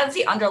 So that's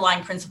the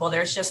underlying principle.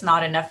 There's just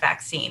not enough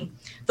vaccine.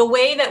 The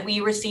way that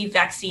we receive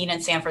vaccine in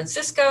San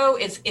Francisco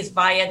is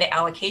via the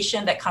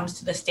allocation that comes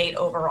to the state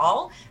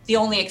overall. The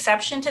only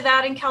exception to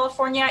that in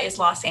California is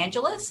Los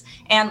Angeles.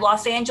 And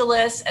Los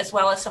Angeles, as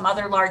well as some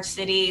other large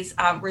cities,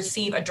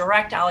 receive a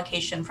direct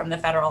allocation from the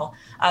federal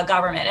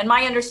government. And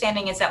my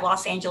understanding is that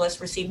Los Angeles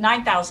received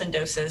 9,000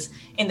 doses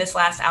in this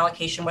last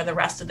allocation, where the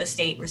rest of the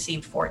state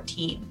received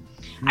 14.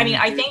 I mean,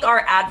 I think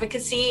our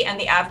advocacy and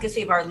the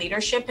advocacy of our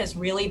leadership has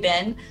really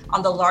been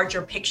on the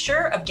larger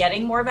picture of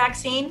getting more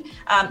vaccine.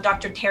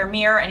 Dr.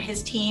 Termir and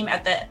his team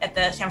at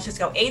the San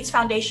Francisco AIDS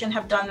Foundation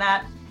have done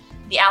that.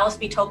 The Alice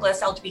B.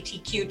 Toklas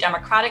LGBTQ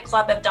Democratic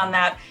Club have done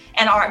that.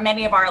 And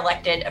many of our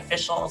elected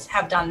officials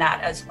have done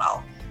that as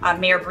well.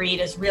 Mayor Breed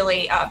has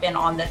really been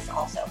on this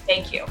also.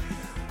 Thank you.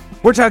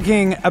 We're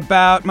talking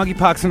about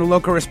monkeypox and the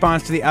local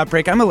response to the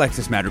outbreak. I'm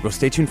Alexis Madrigal.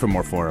 Stay tuned for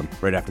more Forum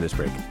right after this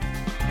break.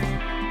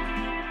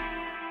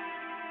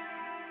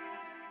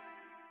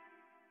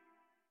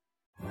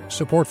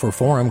 Support for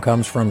Forum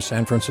comes from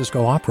San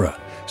Francisco Opera.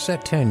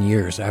 Set 10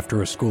 years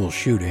after a school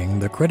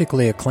shooting, the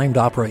critically acclaimed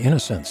opera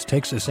Innocence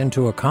takes us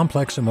into a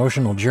complex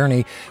emotional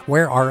journey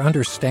where our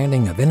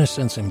understanding of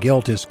innocence and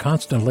guilt is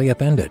constantly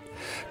upended.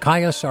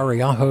 Kaya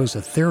Sariaho's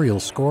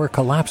ethereal score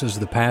collapses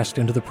the past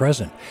into the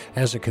present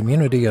as a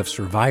community of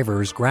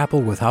survivors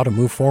grapple with how to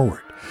move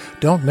forward.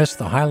 Don't miss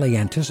the highly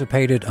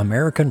anticipated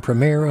American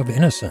premiere of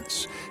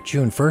Innocence,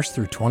 June 1st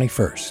through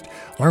 21st.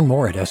 Learn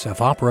more at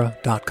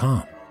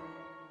sfopera.com.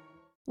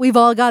 We've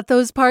all got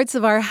those parts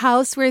of our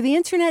house where the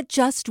internet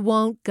just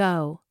won't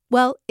go.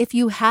 Well, if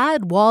you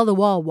had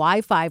wall-to-wall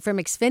Wi-Fi from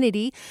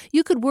Xfinity,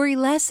 you could worry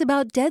less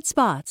about dead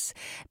spots.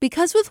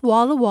 Because with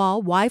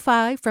wall-to-wall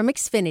Wi-Fi from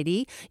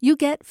Xfinity, you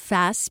get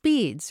fast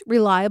speeds,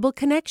 reliable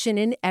connection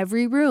in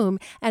every room,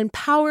 and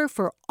power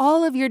for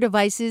all of your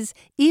devices,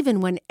 even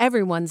when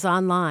everyone's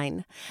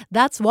online.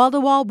 That's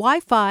wall-to-wall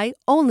Wi-Fi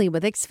only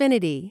with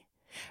Xfinity.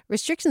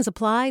 Restrictions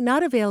apply,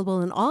 not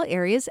available in all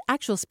areas.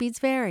 Actual speeds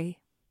vary.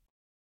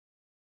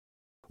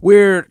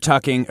 We're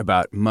talking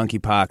about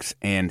monkeypox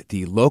and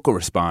the local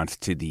response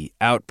to the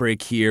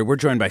outbreak here. We're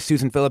joined by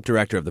Susan Phillip,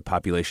 Director of the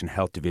Population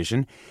Health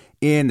Division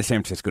in the San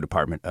Francisco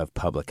Department of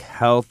Public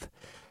Health,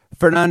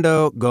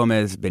 Fernando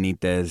Gomez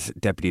Benitez,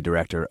 Deputy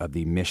Director of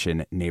the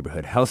Mission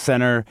Neighborhood Health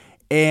Center,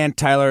 and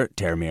Tyler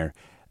Termir,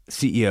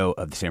 CEO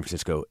of the San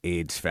Francisco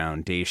AIDS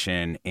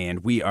Foundation. And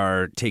we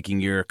are taking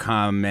your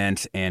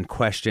comments and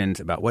questions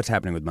about what's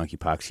happening with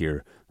monkeypox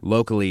here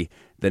locally.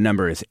 The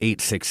number is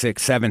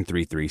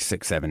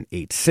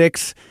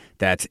 866-733-6786.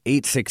 That's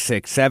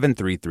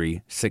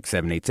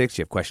 866-733-6786.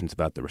 You have questions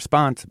about the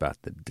response, about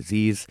the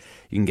disease,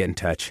 you can get in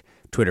touch.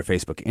 Twitter,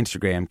 Facebook,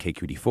 Instagram,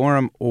 KQED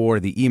Forum, or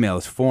the email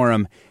is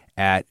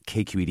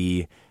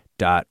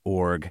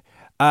forum@kqed.org.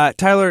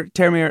 Tyler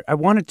Termir, I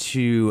wanted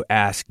to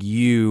ask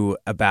you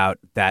about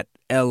that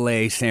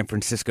LA-San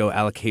Francisco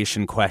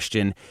allocation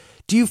question.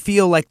 Do you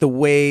feel like the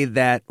way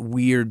that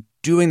we're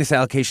doing this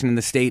allocation in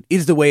the state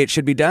is the way it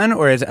should be done,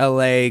 or has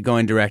LA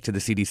going direct to the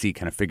CDC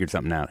kind of figured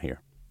something out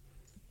here?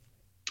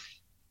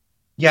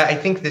 Yeah, I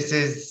think this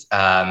is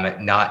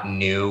not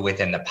new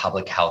within the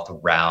public health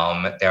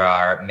realm. There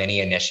are many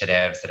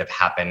initiatives that have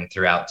happened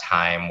throughout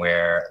time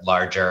where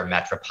larger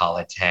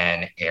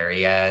metropolitan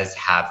areas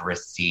have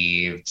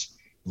received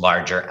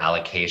larger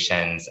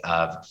allocations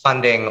of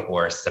funding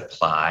or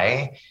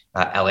supply.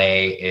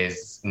 LA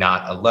is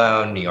not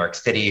alone. New York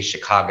City,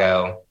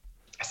 Chicago,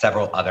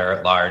 several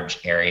other large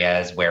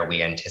areas where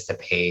we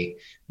anticipate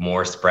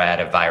more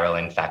spread of viral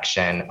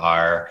infection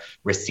are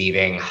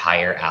receiving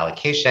higher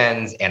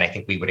allocations. And I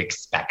think we would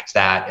expect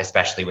that,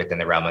 especially within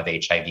the realm of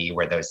HIV,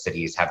 where those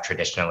cities have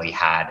traditionally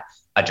had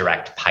a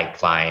direct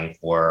pipeline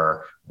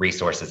for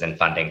resources and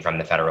funding from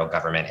the federal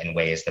government in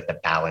ways that the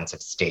balance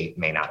of state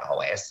may not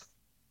always.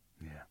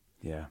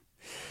 Yeah.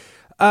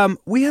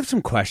 We have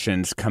some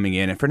questions coming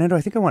in. And Fernando,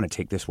 I think I want to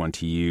take this one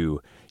to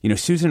you.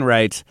 Susan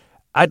writes,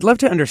 I'd love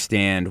to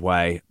understand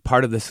why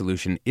part of the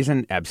solution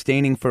isn't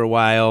abstaining for a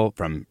while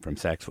from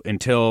sex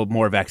until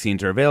more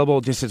vaccines are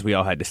available, just as we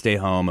all had to stay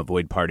home,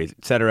 avoid parties,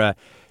 etc.,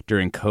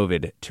 during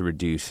COVID to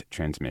reduce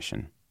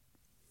transmission.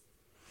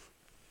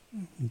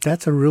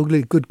 That's a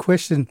really good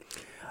question.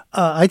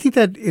 I think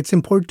that it's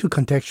important to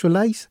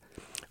contextualize.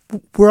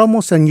 We're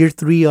almost on year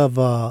 3 of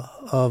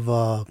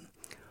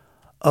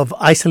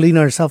isolating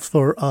ourselves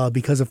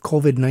because of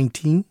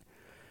COVID-19,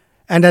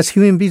 and as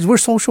human beings, we're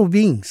social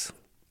beings.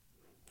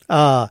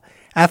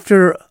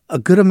 After a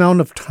good amount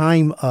of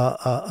time,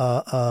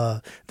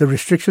 the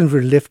restrictions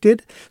were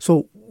lifted.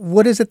 So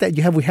what is it that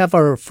you have? We have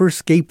our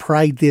first gay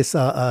pride this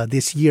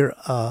year,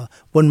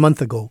 1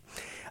 month ago.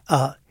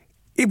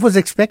 It was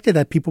expected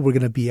that people were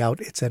going to be out,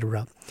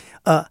 etc.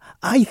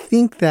 I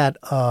think that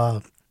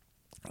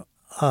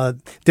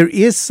there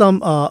is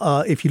some.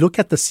 If you look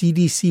at the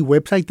CDC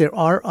website,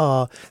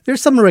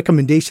 there's some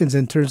recommendations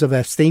in terms of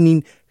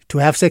abstaining to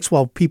have sex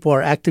while people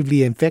are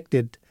actively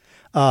infected.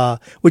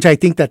 Which I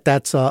think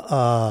that's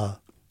a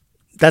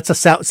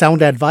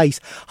sound advice.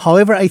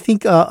 However, I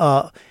think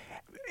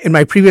in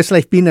my previous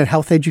life, being a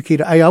health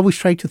educator, I always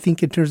try to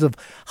think in terms of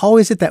how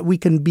is it that we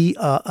can be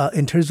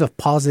in terms of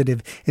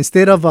positive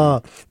instead of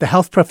the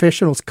health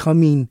professionals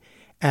coming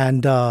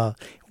and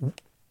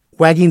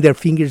wagging their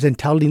fingers and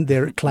telling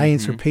their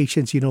clients or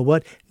patients, you know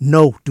what?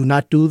 No, do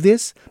not do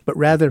this. But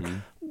rather,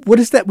 what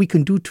is that we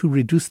can do to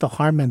reduce the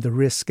harm and the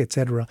risk, et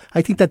cetera?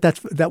 I think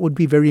that would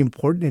be very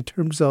important in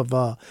terms of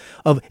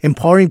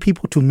empowering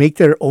people to make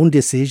their own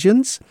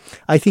decisions.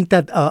 I think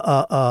that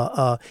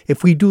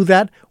if we do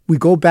that, we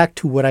go back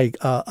to what I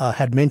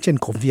had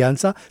mentioned,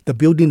 confianza, the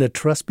building a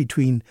trust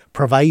between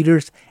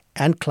providers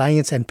and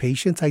clients and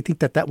patients. I think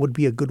that would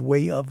be a good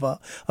way of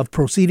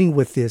proceeding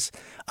with this.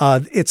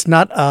 It's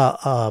not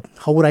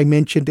how would I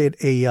mention it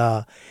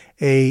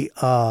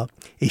a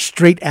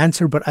straight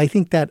answer, but I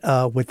think that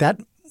with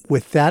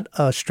that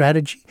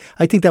strategy,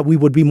 I think that we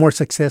would be more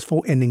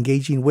successful in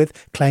engaging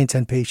with clients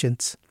and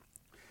patients.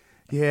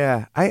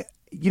 Yeah, I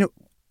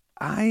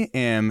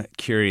am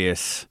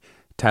curious,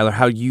 Tyler,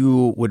 how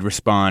you would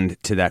respond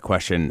to that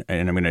question,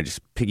 and I'm going to just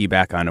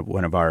piggyback on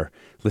one of our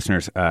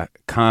listeners'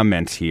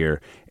 comments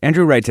here.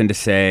 Andrew writes in to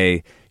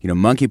say,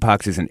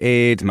 monkeypox isn't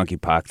AIDS,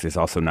 monkeypox is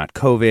also not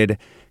COVID.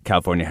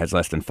 California has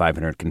less than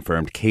 500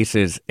 confirmed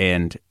cases,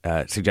 and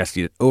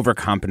suggesting that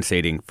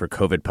overcompensating for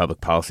COVID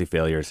public policy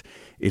failures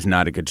is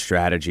not a good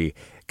strategy.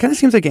 Kind of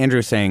seems like Andrew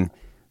is saying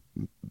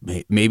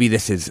maybe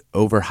this is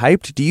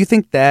overhyped. Do you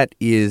think that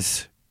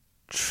is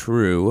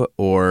true,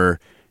 or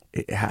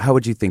how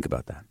would you think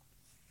about that?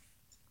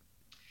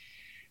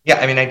 Yeah,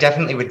 I mean, I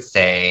definitely would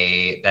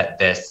say that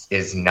this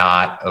is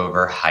not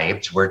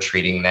overhyped. We're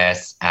treating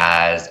this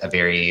as a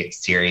very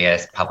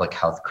serious public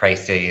health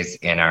crisis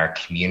in our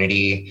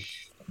community.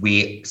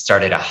 We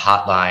started a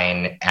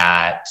hotline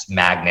at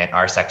Magnet,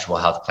 our sexual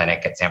health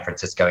clinic at San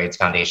Francisco AIDS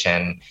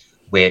Foundation,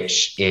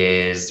 which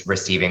is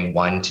receiving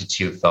 1 to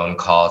 2 phone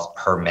calls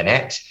per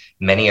minute.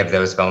 Many of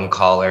those phone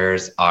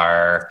callers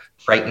are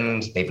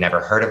frightened. They've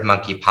never heard of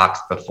monkeypox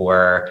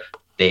before.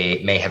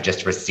 They may have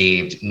just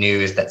received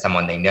news that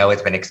someone they know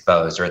has been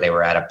exposed, or they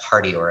were at a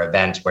party or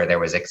event where there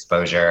was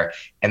exposure,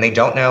 and they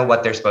don't know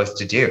what they're supposed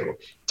to do.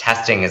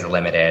 Testing is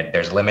limited.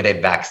 There's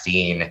limited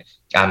vaccine.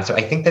 So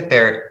I think that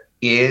there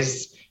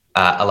is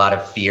a lot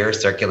of fear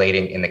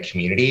circulating in the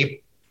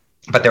community,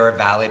 but there are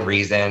valid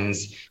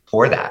reasons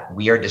for that.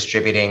 We are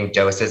distributing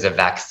doses of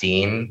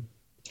vaccine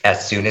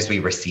as soon as we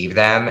receive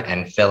them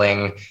and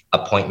filling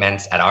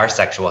appointments at our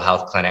sexual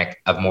health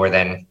clinic of more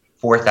than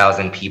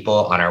 4,000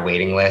 people on our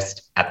waiting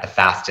list at the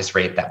fastest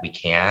rate that we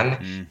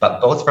can, but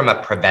both from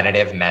a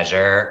preventative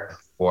measure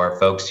for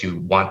folks who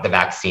want the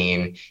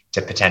vaccine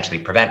to potentially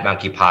prevent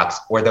monkeypox,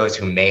 or those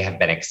who may have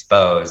been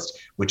exposed,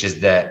 which is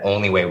the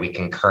only way we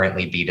can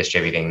currently be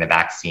distributing the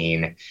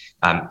vaccine.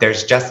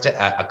 There's just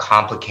a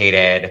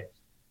complicated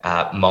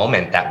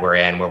moment that we're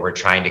in, where we're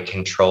trying to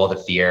control the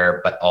fear,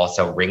 but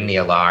also ring the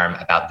alarm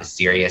about the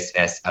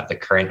seriousness of the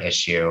current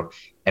issue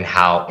and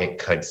how it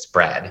could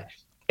spread.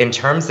 In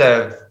terms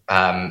of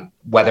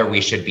whether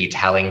we should be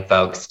telling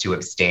folks to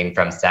abstain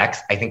from sex,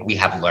 I think we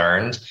have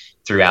learned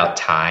throughout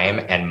time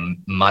and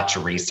much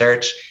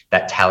research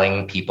that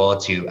telling people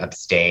to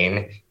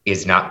abstain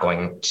is not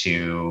going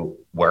to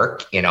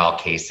work in all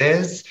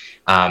cases.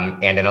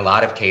 And in a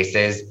lot of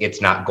cases, it's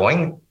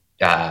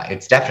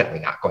definitely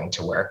not going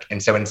to work.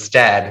 And so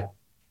instead,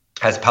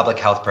 as public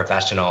health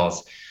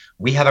professionals,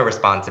 we have a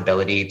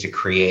responsibility to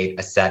create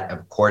a set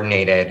of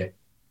coordinated,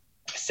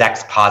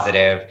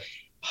 sex-positive,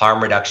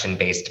 harm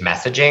reduction-based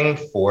messaging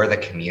for the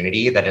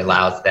community that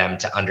allows them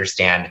to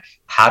understand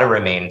how to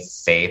remain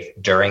safe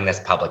during this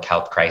public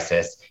health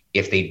crisis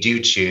if they do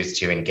choose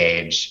to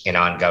engage in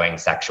ongoing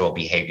sexual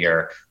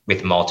behavior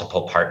with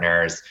multiple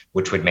partners,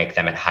 which would make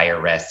them at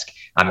higher risk.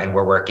 And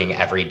we're working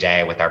every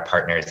day with our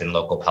partners in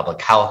local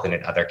public health and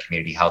at other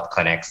community health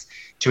clinics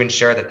to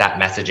ensure that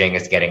that messaging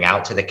is getting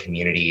out to the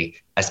community,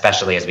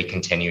 especially as we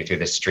continue through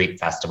the street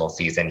festival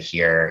season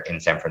here in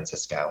San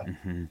Francisco.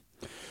 Mm-hmm.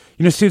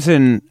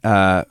 Susan,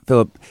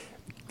 Philip,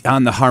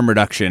 on the harm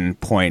reduction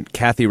point,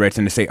 Kathy writes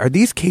in to say, are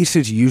these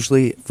cases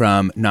usually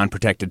from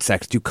non-protected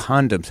sex? Do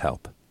condoms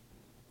help?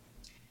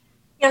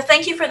 Yeah,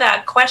 thank you for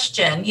that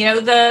question.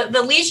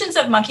 The lesions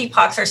of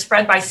monkeypox are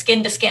spread by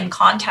skin-to-skin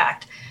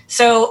contact.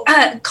 So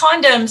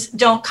condoms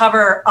don't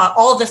cover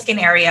all of the skin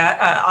area,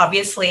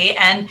 obviously.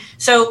 And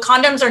so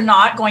condoms are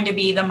not going to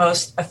be the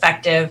most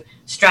effective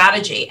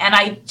strategy. And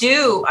I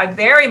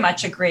very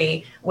much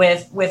agree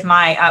with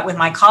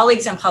my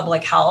colleagues in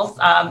public health,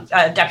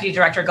 Deputy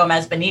Director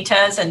Gomez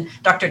Benitez and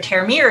Dr.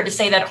 Termir, to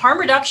say that harm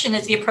reduction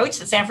is the approach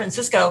that San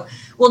Francisco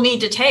will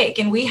need to take.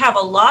 And we have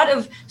a lot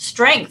of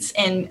strengths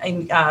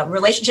in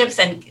relationships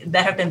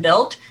that have been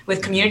built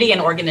with community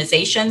and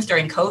organizations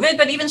during COVID,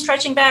 but even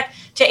stretching back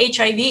to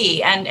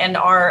HIV and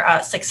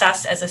our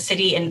success as a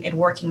city in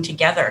working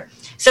together.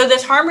 So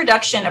this harm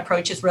reduction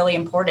approach is really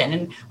important.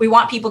 And we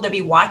want people to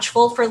be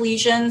watchful for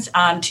lesions,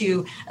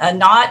 to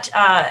not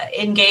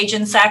engage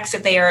in sex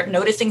if they are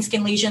noticing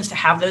skin lesions, to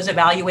have those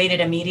evaluated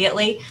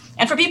immediately.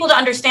 And for people to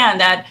understand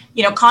that,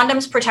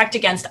 condoms protect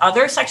against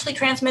other sexually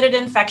transmitted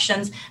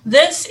infections.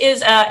 This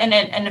is an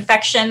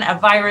infection, a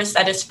virus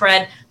that is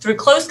spread through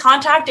close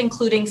contact,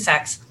 including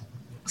sex.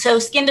 So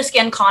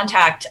skin-to-skin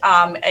contact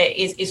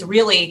is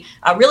really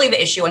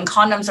the issue, and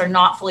condoms are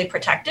not fully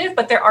protective,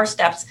 but there are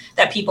steps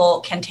that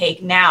people can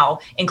take now,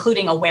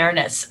 including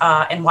awareness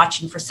and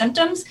watching for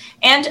symptoms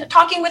and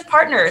talking with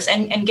partners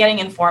and getting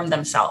informed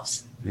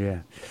themselves. Yeah.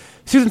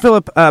 Susan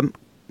Phillip,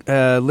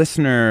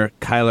 listener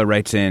Kyla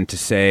writes in to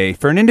say,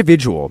 for an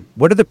individual,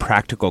 what are the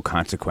practical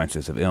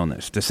consequences of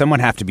illness? Does someone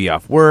have to be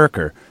off work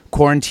or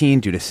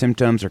quarantined due to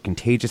symptoms or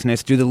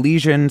contagiousness? Do the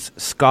lesions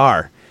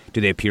scar? Do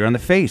they appear on the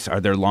face?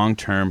 Are there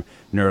long-term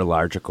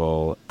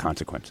neurological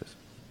consequences?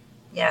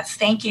 Yes,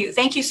 thank you.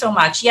 Thank you so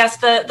much. Yes,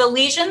 the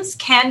lesions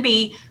can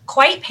be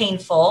quite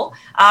painful.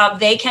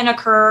 They can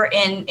occur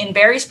in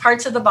various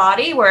parts of the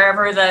body,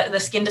 wherever the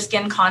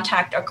skin-to-skin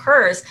contact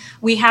occurs.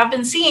 We have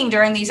been seeing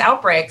during these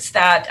outbreaks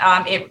that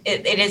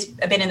it has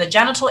been in the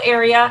genital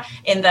area,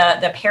 in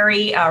the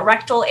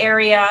perirectal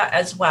area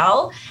as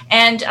well,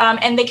 and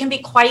they can be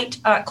quite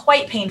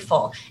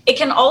painful. It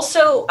can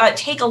also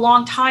take a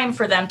long time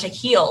for them to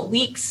heal,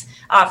 weeks.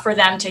 For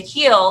them to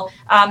heal,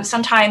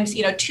 sometimes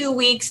 2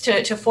 weeks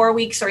to 4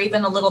 weeks or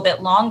even a little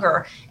bit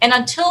longer. And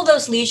until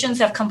those lesions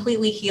have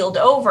completely healed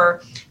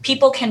over,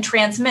 people can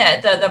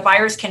transmit, the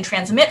virus can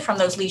transmit from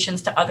those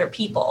lesions to other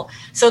people.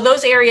 So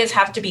those areas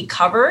have to be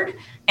covered,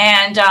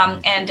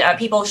 and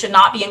people should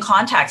not be in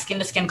contact,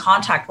 skin-to-skin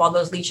contact, while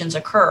those lesions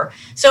occur.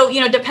 So,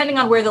 depending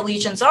on where the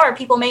lesions are,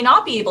 people may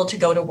not be able to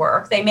go to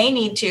work. They may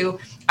need to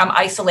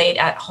isolate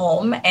at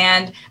home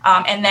and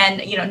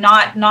then,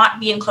 not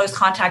be in close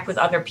contact with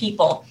other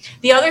people.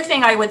 The other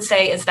thing I would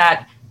say is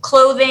that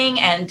clothing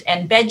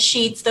and bed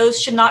sheets,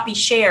 those should not be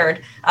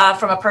shared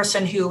from a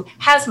person who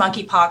has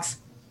monkeypox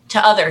to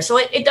others. So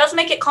it does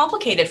make it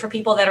complicated for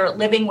people that are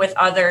living with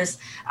others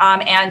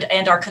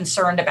and are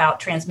concerned about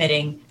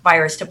transmitting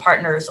virus to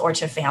partners or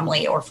to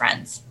family or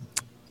friends.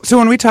 So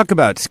when we talk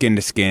about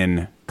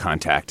skin-to-skin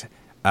contact,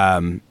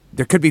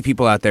 there could be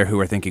people out there who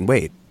are thinking,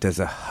 wait, does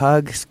a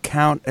hug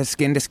count as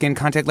skin-to-skin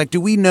contact? Like,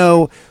 do we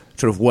know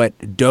sort of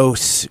what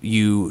dose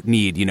you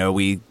need?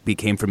 We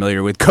became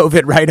familiar with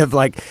COVID, right, of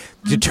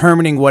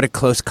determining what a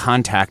close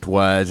contact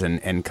was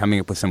and coming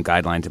up with some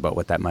guidelines about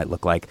what that might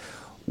look like.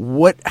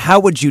 How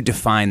would you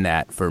define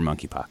that for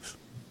monkeypox?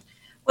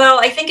 Well,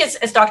 I think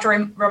as Dr.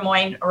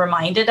 Remoyne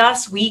reminded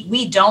us,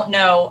 we don't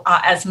know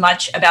as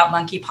much about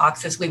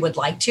monkeypox as we would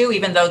like to,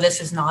 even though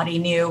this is not a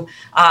new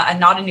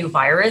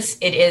virus.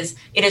 It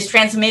is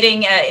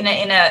transmitting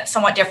in a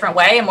somewhat different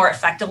way and more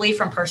effectively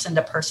from person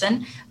to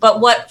person.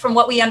 But from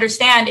what we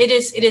understand, it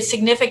is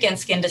significant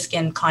skin to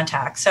skin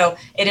contact. So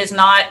it is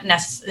not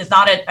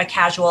a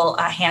casual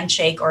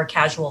handshake or a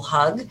casual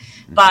hug,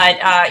 but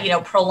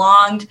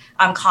prolonged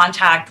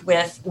contact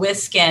with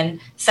skin.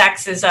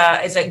 Sex is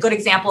a good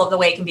example of the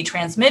way it can be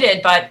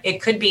transmitted, but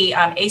it could be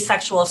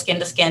asexual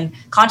skin-to-skin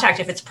contact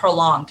if it's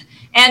prolonged.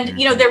 And,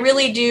 there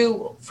really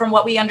do, from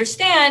what we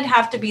understand,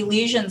 have to be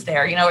lesions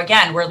there.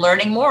 Again, we're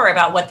learning more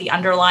about what the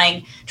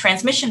underlying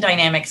transmission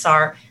dynamics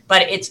are,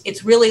 but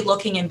it's really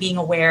looking and being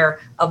aware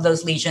of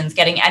those lesions,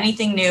 getting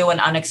anything new and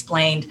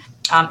unexplained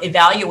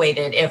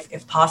evaluated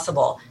if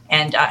possible,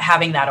 and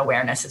having that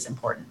awareness is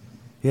important.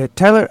 Yeah,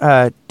 Tyler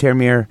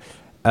Termere,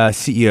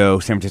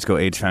 CEO, San Francisco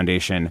AIDS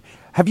Foundation.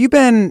 Have you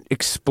been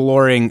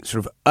exploring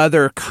sort of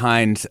other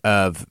kinds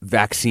of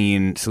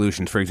vaccine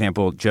solutions? For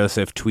example,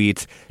 Joseph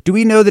tweets, do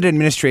we know that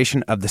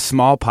administration of the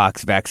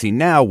smallpox vaccine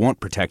now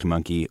won't protect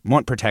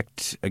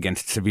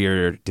against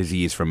severe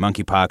disease from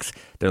monkeypox?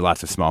 There are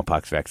lots of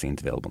smallpox vaccines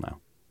available now.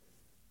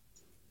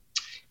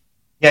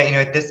 Yeah,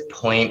 at this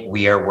point,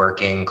 we are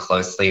working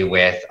closely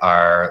with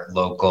our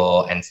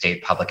local and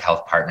state public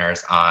health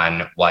partners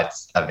on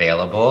what's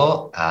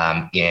available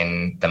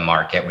in the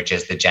market, which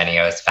is the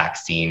Jynneos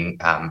vaccine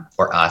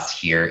for us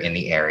here in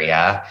the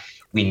area.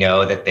 We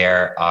know that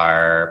there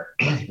are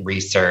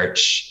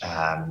research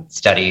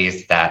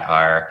studies that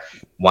are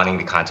wanting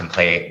to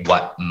contemplate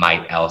what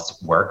might else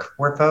work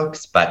for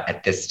folks, but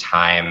at this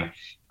time,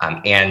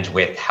 and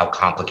with how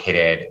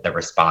complicated the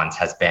response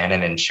has been,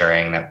 and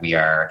ensuring that we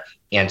are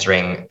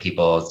answering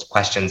people's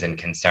questions and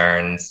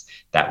concerns,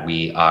 that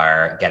we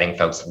are getting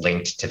folks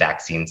linked to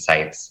vaccine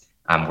sites,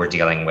 we're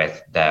dealing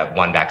with the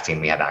one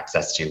vaccine we have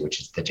access to, which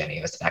is the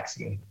Jynneos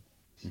vaccine.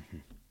 Mm-hmm.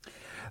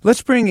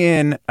 Let's bring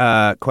in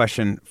a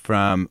question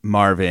from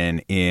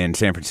Marvin in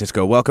San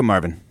Francisco. Welcome,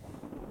 Marvin.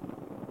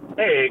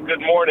 Hey, good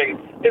morning.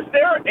 Is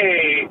there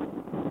a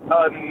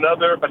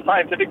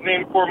scientific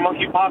name for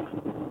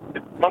monkeypox?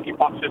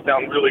 Monkeypox just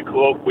sounds really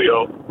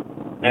colloquial,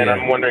 and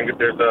I'm wondering if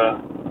there's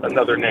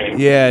another name.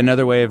 Yeah,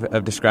 another way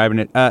of describing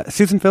it.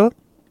 Susan Phillip?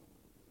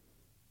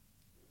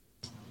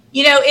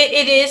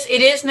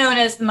 It is known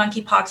as the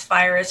monkeypox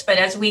virus, but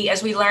as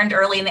we learned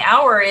early in the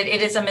hour,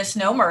 it is a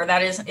misnomer.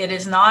 It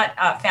is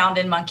not found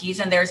in monkeys,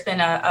 and there's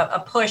been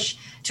a push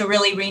to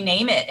really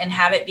rename it and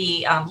have it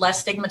be less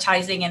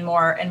stigmatizing and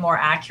more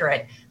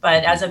accurate.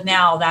 But as of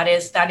now, that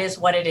is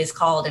what it is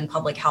called in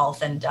public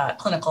health and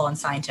clinical and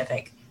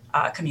scientific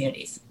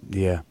communities.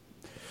 Yeah.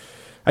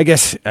 I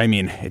guess,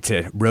 it's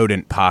a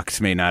rodent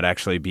pox may not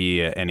actually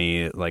be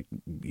any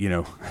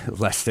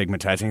less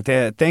stigmatizing.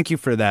 Thank you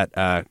for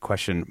that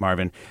question,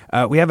 Marvin.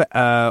 We have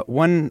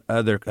one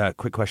other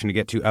quick question to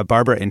get to.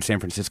 Barbara in San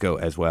Francisco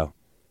as well.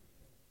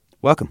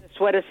 Welcome.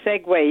 What a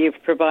segue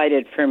you've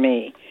provided for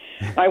me.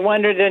 I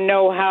wanted to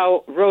know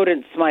how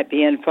rodents might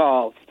be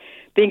involved.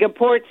 Being a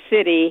port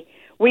city,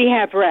 we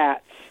have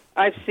rats.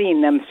 I've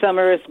seen them. Some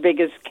are as big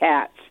as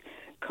cats,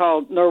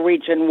 called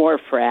Norwegian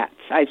wharf rats.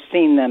 I've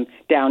seen them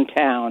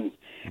downtown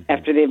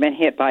after they've been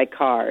hit by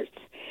cars.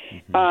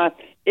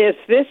 Is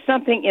this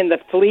something in the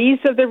fleas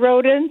of the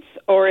rodents,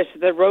 or is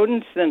it the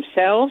rodents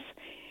themselves?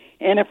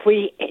 And if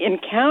we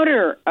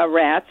encounter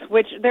rats,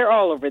 which they're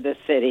all over the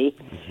city,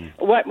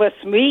 what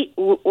must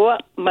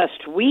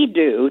we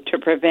do to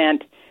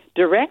prevent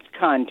direct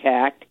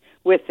contact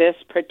with this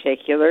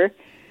particular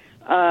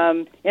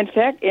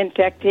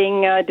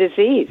infecting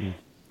disease?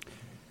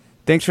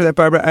 Thanks for that,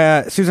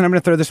 Barbara. Susan, I'm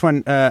going to throw this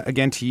one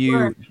again to you.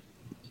 Sure.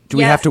 Do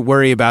we have to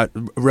worry about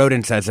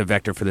rodents as a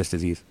vector for this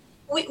disease?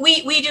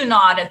 We do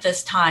not at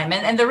this time,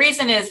 and the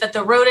reason is that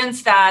the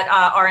rodents that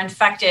are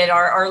infected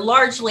are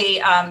largely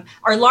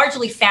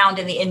found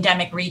in the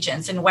endemic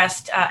regions in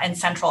West and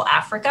Central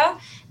Africa.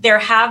 There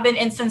have been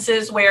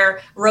instances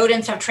where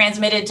rodents have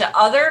transmitted to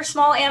other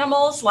small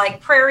animals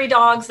like prairie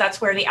dogs. That's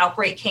where the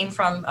outbreak came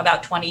from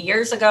about 20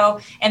 years ago.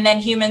 And then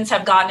humans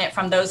have gotten it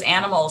from those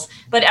animals.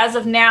 But as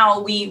of now,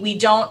 we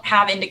don't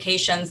have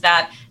indications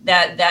that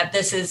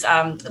this is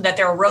that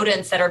there are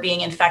rodents that are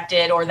being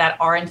infected or that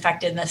are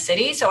infected in the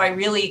city. So I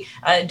really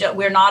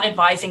we're not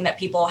advising that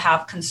people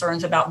have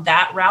concerns about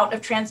that route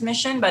of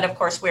transmission. But of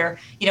course, we're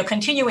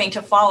continuing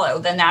to follow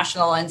the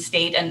national and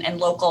state and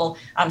local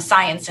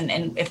science.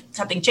 And if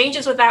something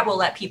changes with that, we'll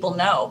let people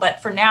know. But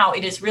for now,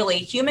 it is really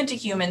human to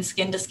human,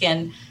 skin to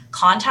skin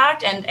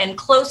contact and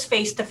close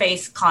face to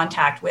face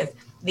contact with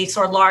these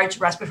sort of large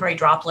respiratory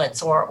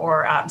droplets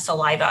or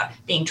saliva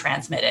being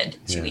transmitted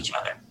to each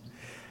other.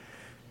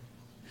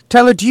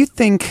 Tyler, do you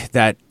think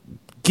that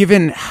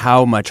given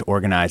how much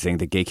organizing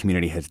the gay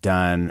community has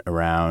done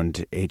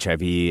around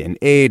HIV and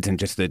AIDS and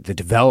just the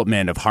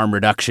development of harm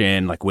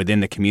reduction like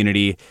within the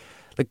community,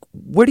 like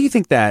where do you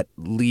think that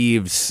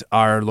leaves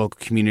our local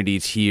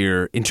communities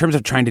here in terms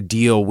of trying to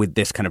deal with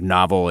this kind of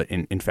novel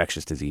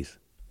infectious disease?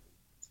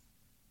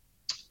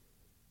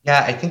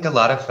 Yeah, I think a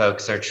lot of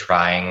folks are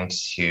trying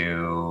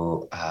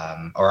to,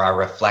 or are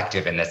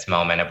reflective in this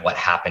moment of what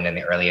happened in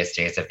the earliest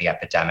days of the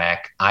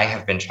epidemic. I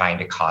have been trying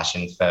to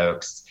caution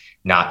folks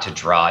not to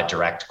draw a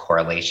direct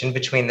correlation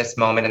between this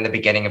moment and the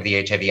beginning of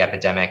the HIV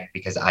epidemic,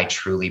 because I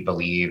truly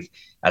believe,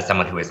 as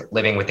someone who is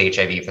living with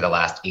HIV for the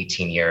last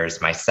 18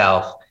 years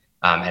myself,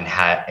 and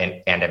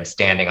am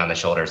standing on the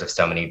shoulders of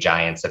so many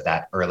giants of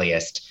that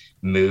earliest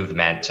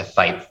movement to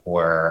fight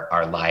for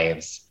our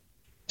lives,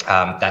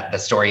 that the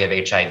story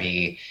of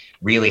HIV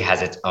really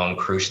has its own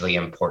crucially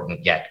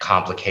important yet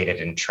complicated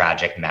and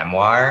tragic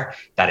memoir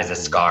that is a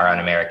scar on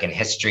American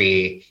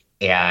history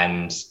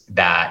and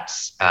that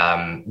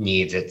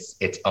needs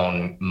its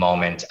own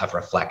moment of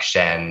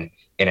reflection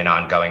in an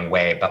ongoing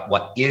way. But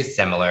what is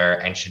similar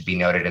and should be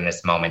noted in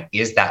this moment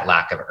is that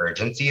lack of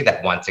urgency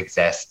that once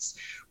exists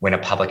when a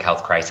public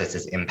health crisis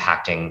is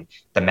impacting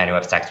the men who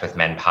have sex with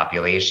men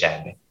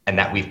population, and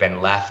that we've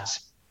been left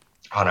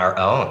on our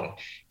own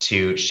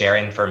to share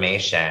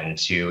information,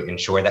 to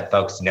ensure that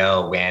folks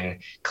know when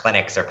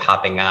clinics are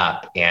popping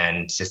up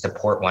and to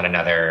support one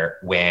another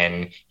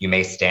when you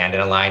may stand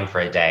in a line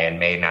for a day and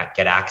may not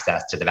get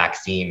access to the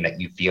vaccine that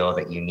you feel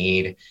that you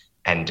need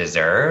and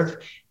deserve,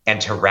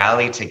 and to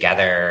rally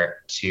together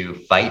to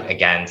fight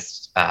against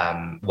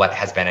what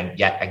has been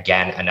yet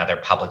again another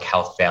public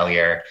health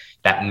failure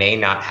that may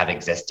not have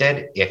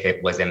existed if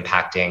it was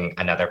impacting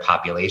another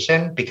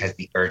population, because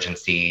the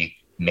urgency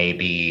may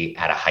be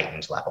at a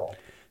heightened level.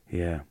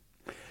 Yeah.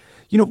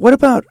 What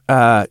about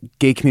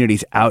gay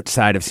communities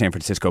outside of San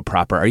Francisco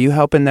proper? Are you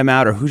helping them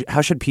out, or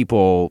how should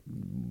people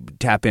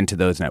tap into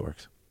those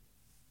networks?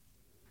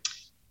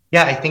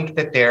 Yeah, I think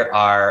that there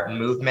are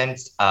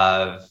movements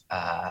of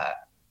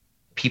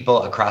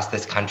people across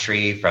this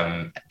country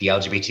from the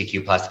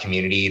LGBTQ plus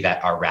community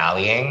that are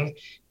rallying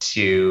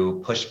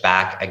to push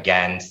back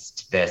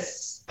against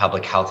this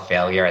public health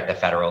failure at the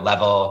federal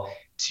level,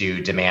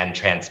 to demand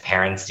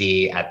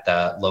transparency at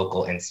the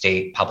local and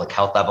state public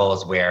health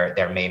levels where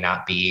there may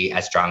not be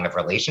as strong of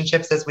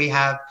relationships as we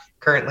have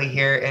currently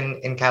here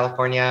in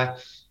California.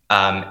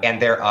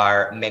 And there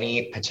are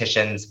many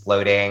petitions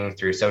floating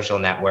through social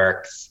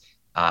networks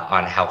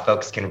on how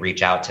folks can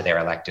reach out to their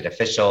elected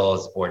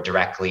officials or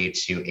directly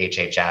to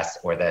HHS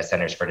or the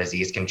Centers for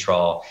Disease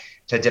Control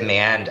to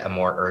demand a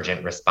more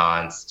urgent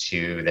response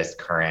to this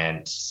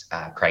current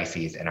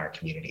crises in our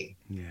community.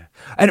 Yeah.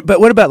 But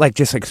what about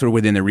just sort of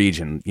within the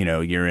region?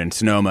 You're in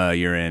Sonoma,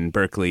 you're in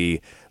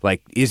Berkeley.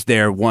 Is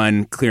there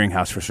one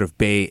clearinghouse for sort of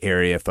Bay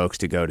Area folks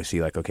to go to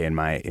see okay,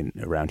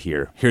 around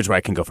here, here's where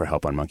I can go for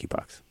help on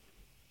monkeypox?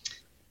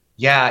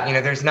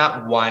 Yeah, there's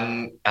not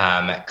one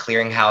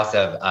clearinghouse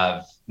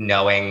of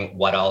knowing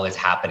what all is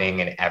happening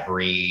in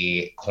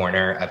every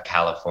corner of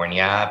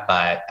California.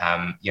 But,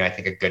 I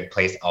think a good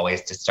place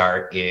always to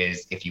start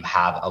is if you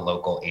have a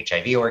local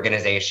HIV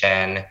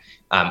organization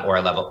or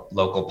a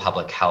local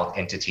public health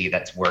entity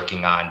that's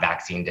working on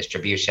vaccine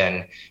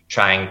distribution,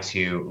 trying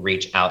to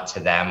reach out to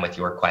them with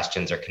your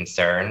questions or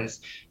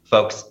concerns.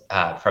 Folks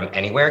from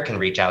anywhere can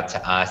reach out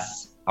to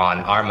us on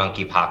our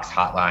monkeypox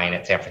hotline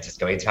at San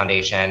Francisco AIDS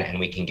Foundation, and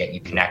we can get you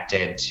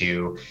connected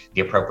to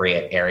the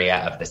appropriate area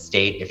of the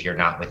state if you're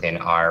not within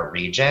our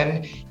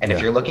region. And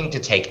if you're looking to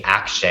take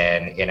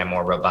action in a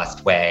more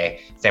robust way,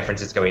 San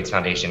Francisco AIDS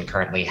Foundation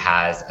currently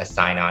has a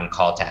sign-on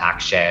call to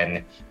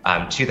action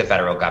to the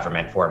federal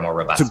government for a more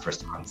robust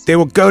response. They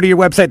will go to your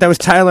website. That was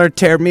Tyler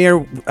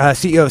Termere,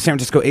 CEO of San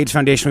Francisco AIDS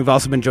Foundation. We've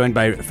also been joined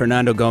by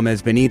Fernando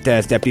Gomez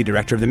Benitez, Deputy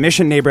Director of the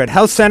Mission Neighborhood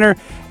Health Center,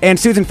 and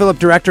Susan Phillip,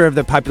 Director of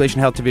the Population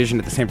Health Division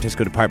at the San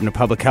Francisco Department of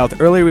Public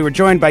Health. Earlier, we were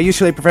joined by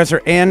UCLA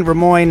Professor Anne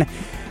Rimoin.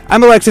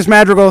 I'm Alexis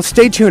Madrigal.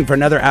 Stay tuned for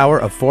another hour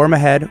of Forum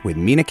Ahead with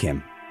Mina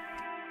Kim.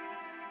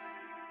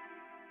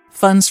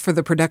 Funds for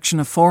the production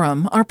of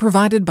Forum are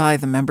provided by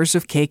the members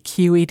of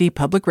KQED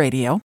Public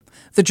Radio,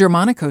 the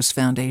Germanicos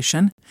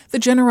Foundation, the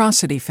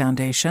Generosity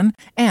Foundation,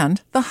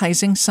 and the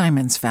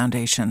Heising-Simons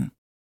Foundation.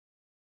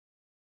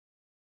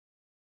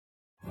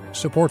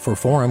 Support for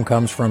Forum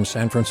comes from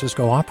San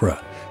Francisco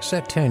Opera.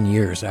 Set 10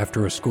 years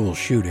after a school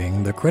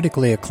shooting, the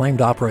critically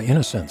acclaimed opera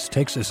Innocence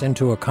takes us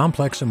into a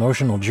complex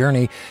emotional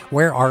journey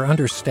where our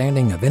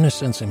understanding of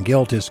innocence and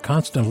guilt is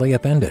constantly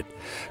upended.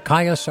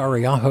 Kaya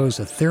Sariaho's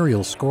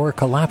ethereal score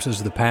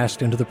collapses the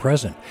past into the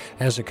present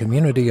as a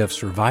community of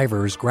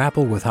survivors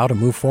grapple with how to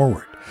move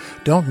forward.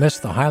 Don't miss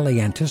the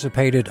highly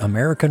anticipated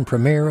American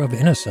premiere of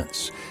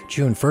Innocence,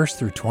 June 1st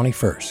through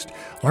 21st.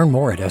 Learn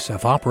more at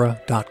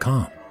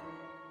sfopera.com.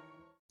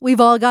 We've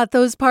all got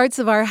those parts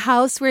of our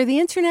house where the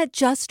internet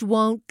just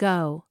won't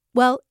go.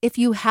 Well, if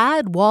you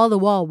had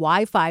wall-to-wall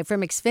Wi-Fi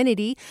from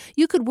Xfinity,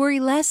 you could worry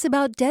less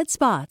about dead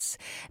spots.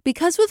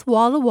 Because with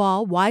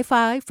wall-to-wall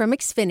Wi-Fi from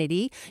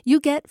Xfinity, you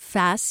get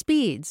fast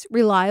speeds,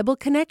 reliable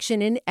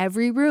connection in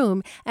every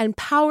room, and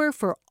power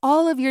for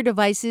all of your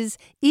devices,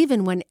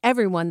 even when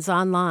everyone's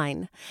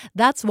online.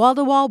 That's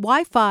wall-to-wall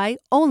Wi-Fi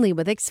only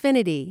with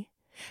Xfinity.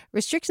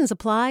 Restrictions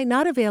apply,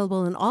 not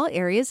available in all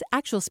areas.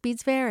 Actual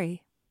speeds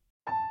vary.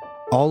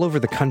 All over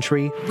the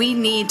country, we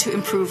need to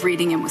improve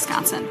reading in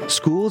Wisconsin.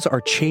 Schools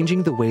are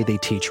changing the way they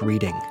teach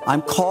reading.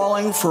 I'm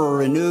calling for a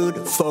renewed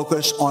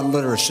focus on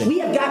literacy. We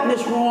have gotten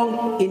this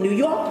wrong in New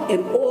York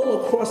and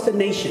all across the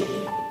nation.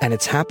 And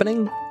it's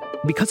happening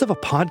because of a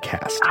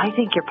podcast. I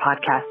think your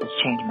podcast has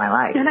changed my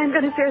life. And I'm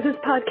going to share this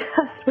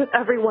podcast with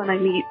everyone I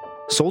meet.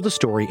 Sold a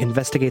Story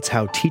investigates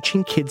how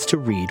teaching kids to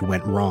read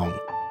went wrong.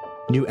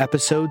 New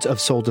episodes of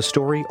Sold a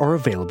Story are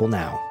available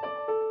now.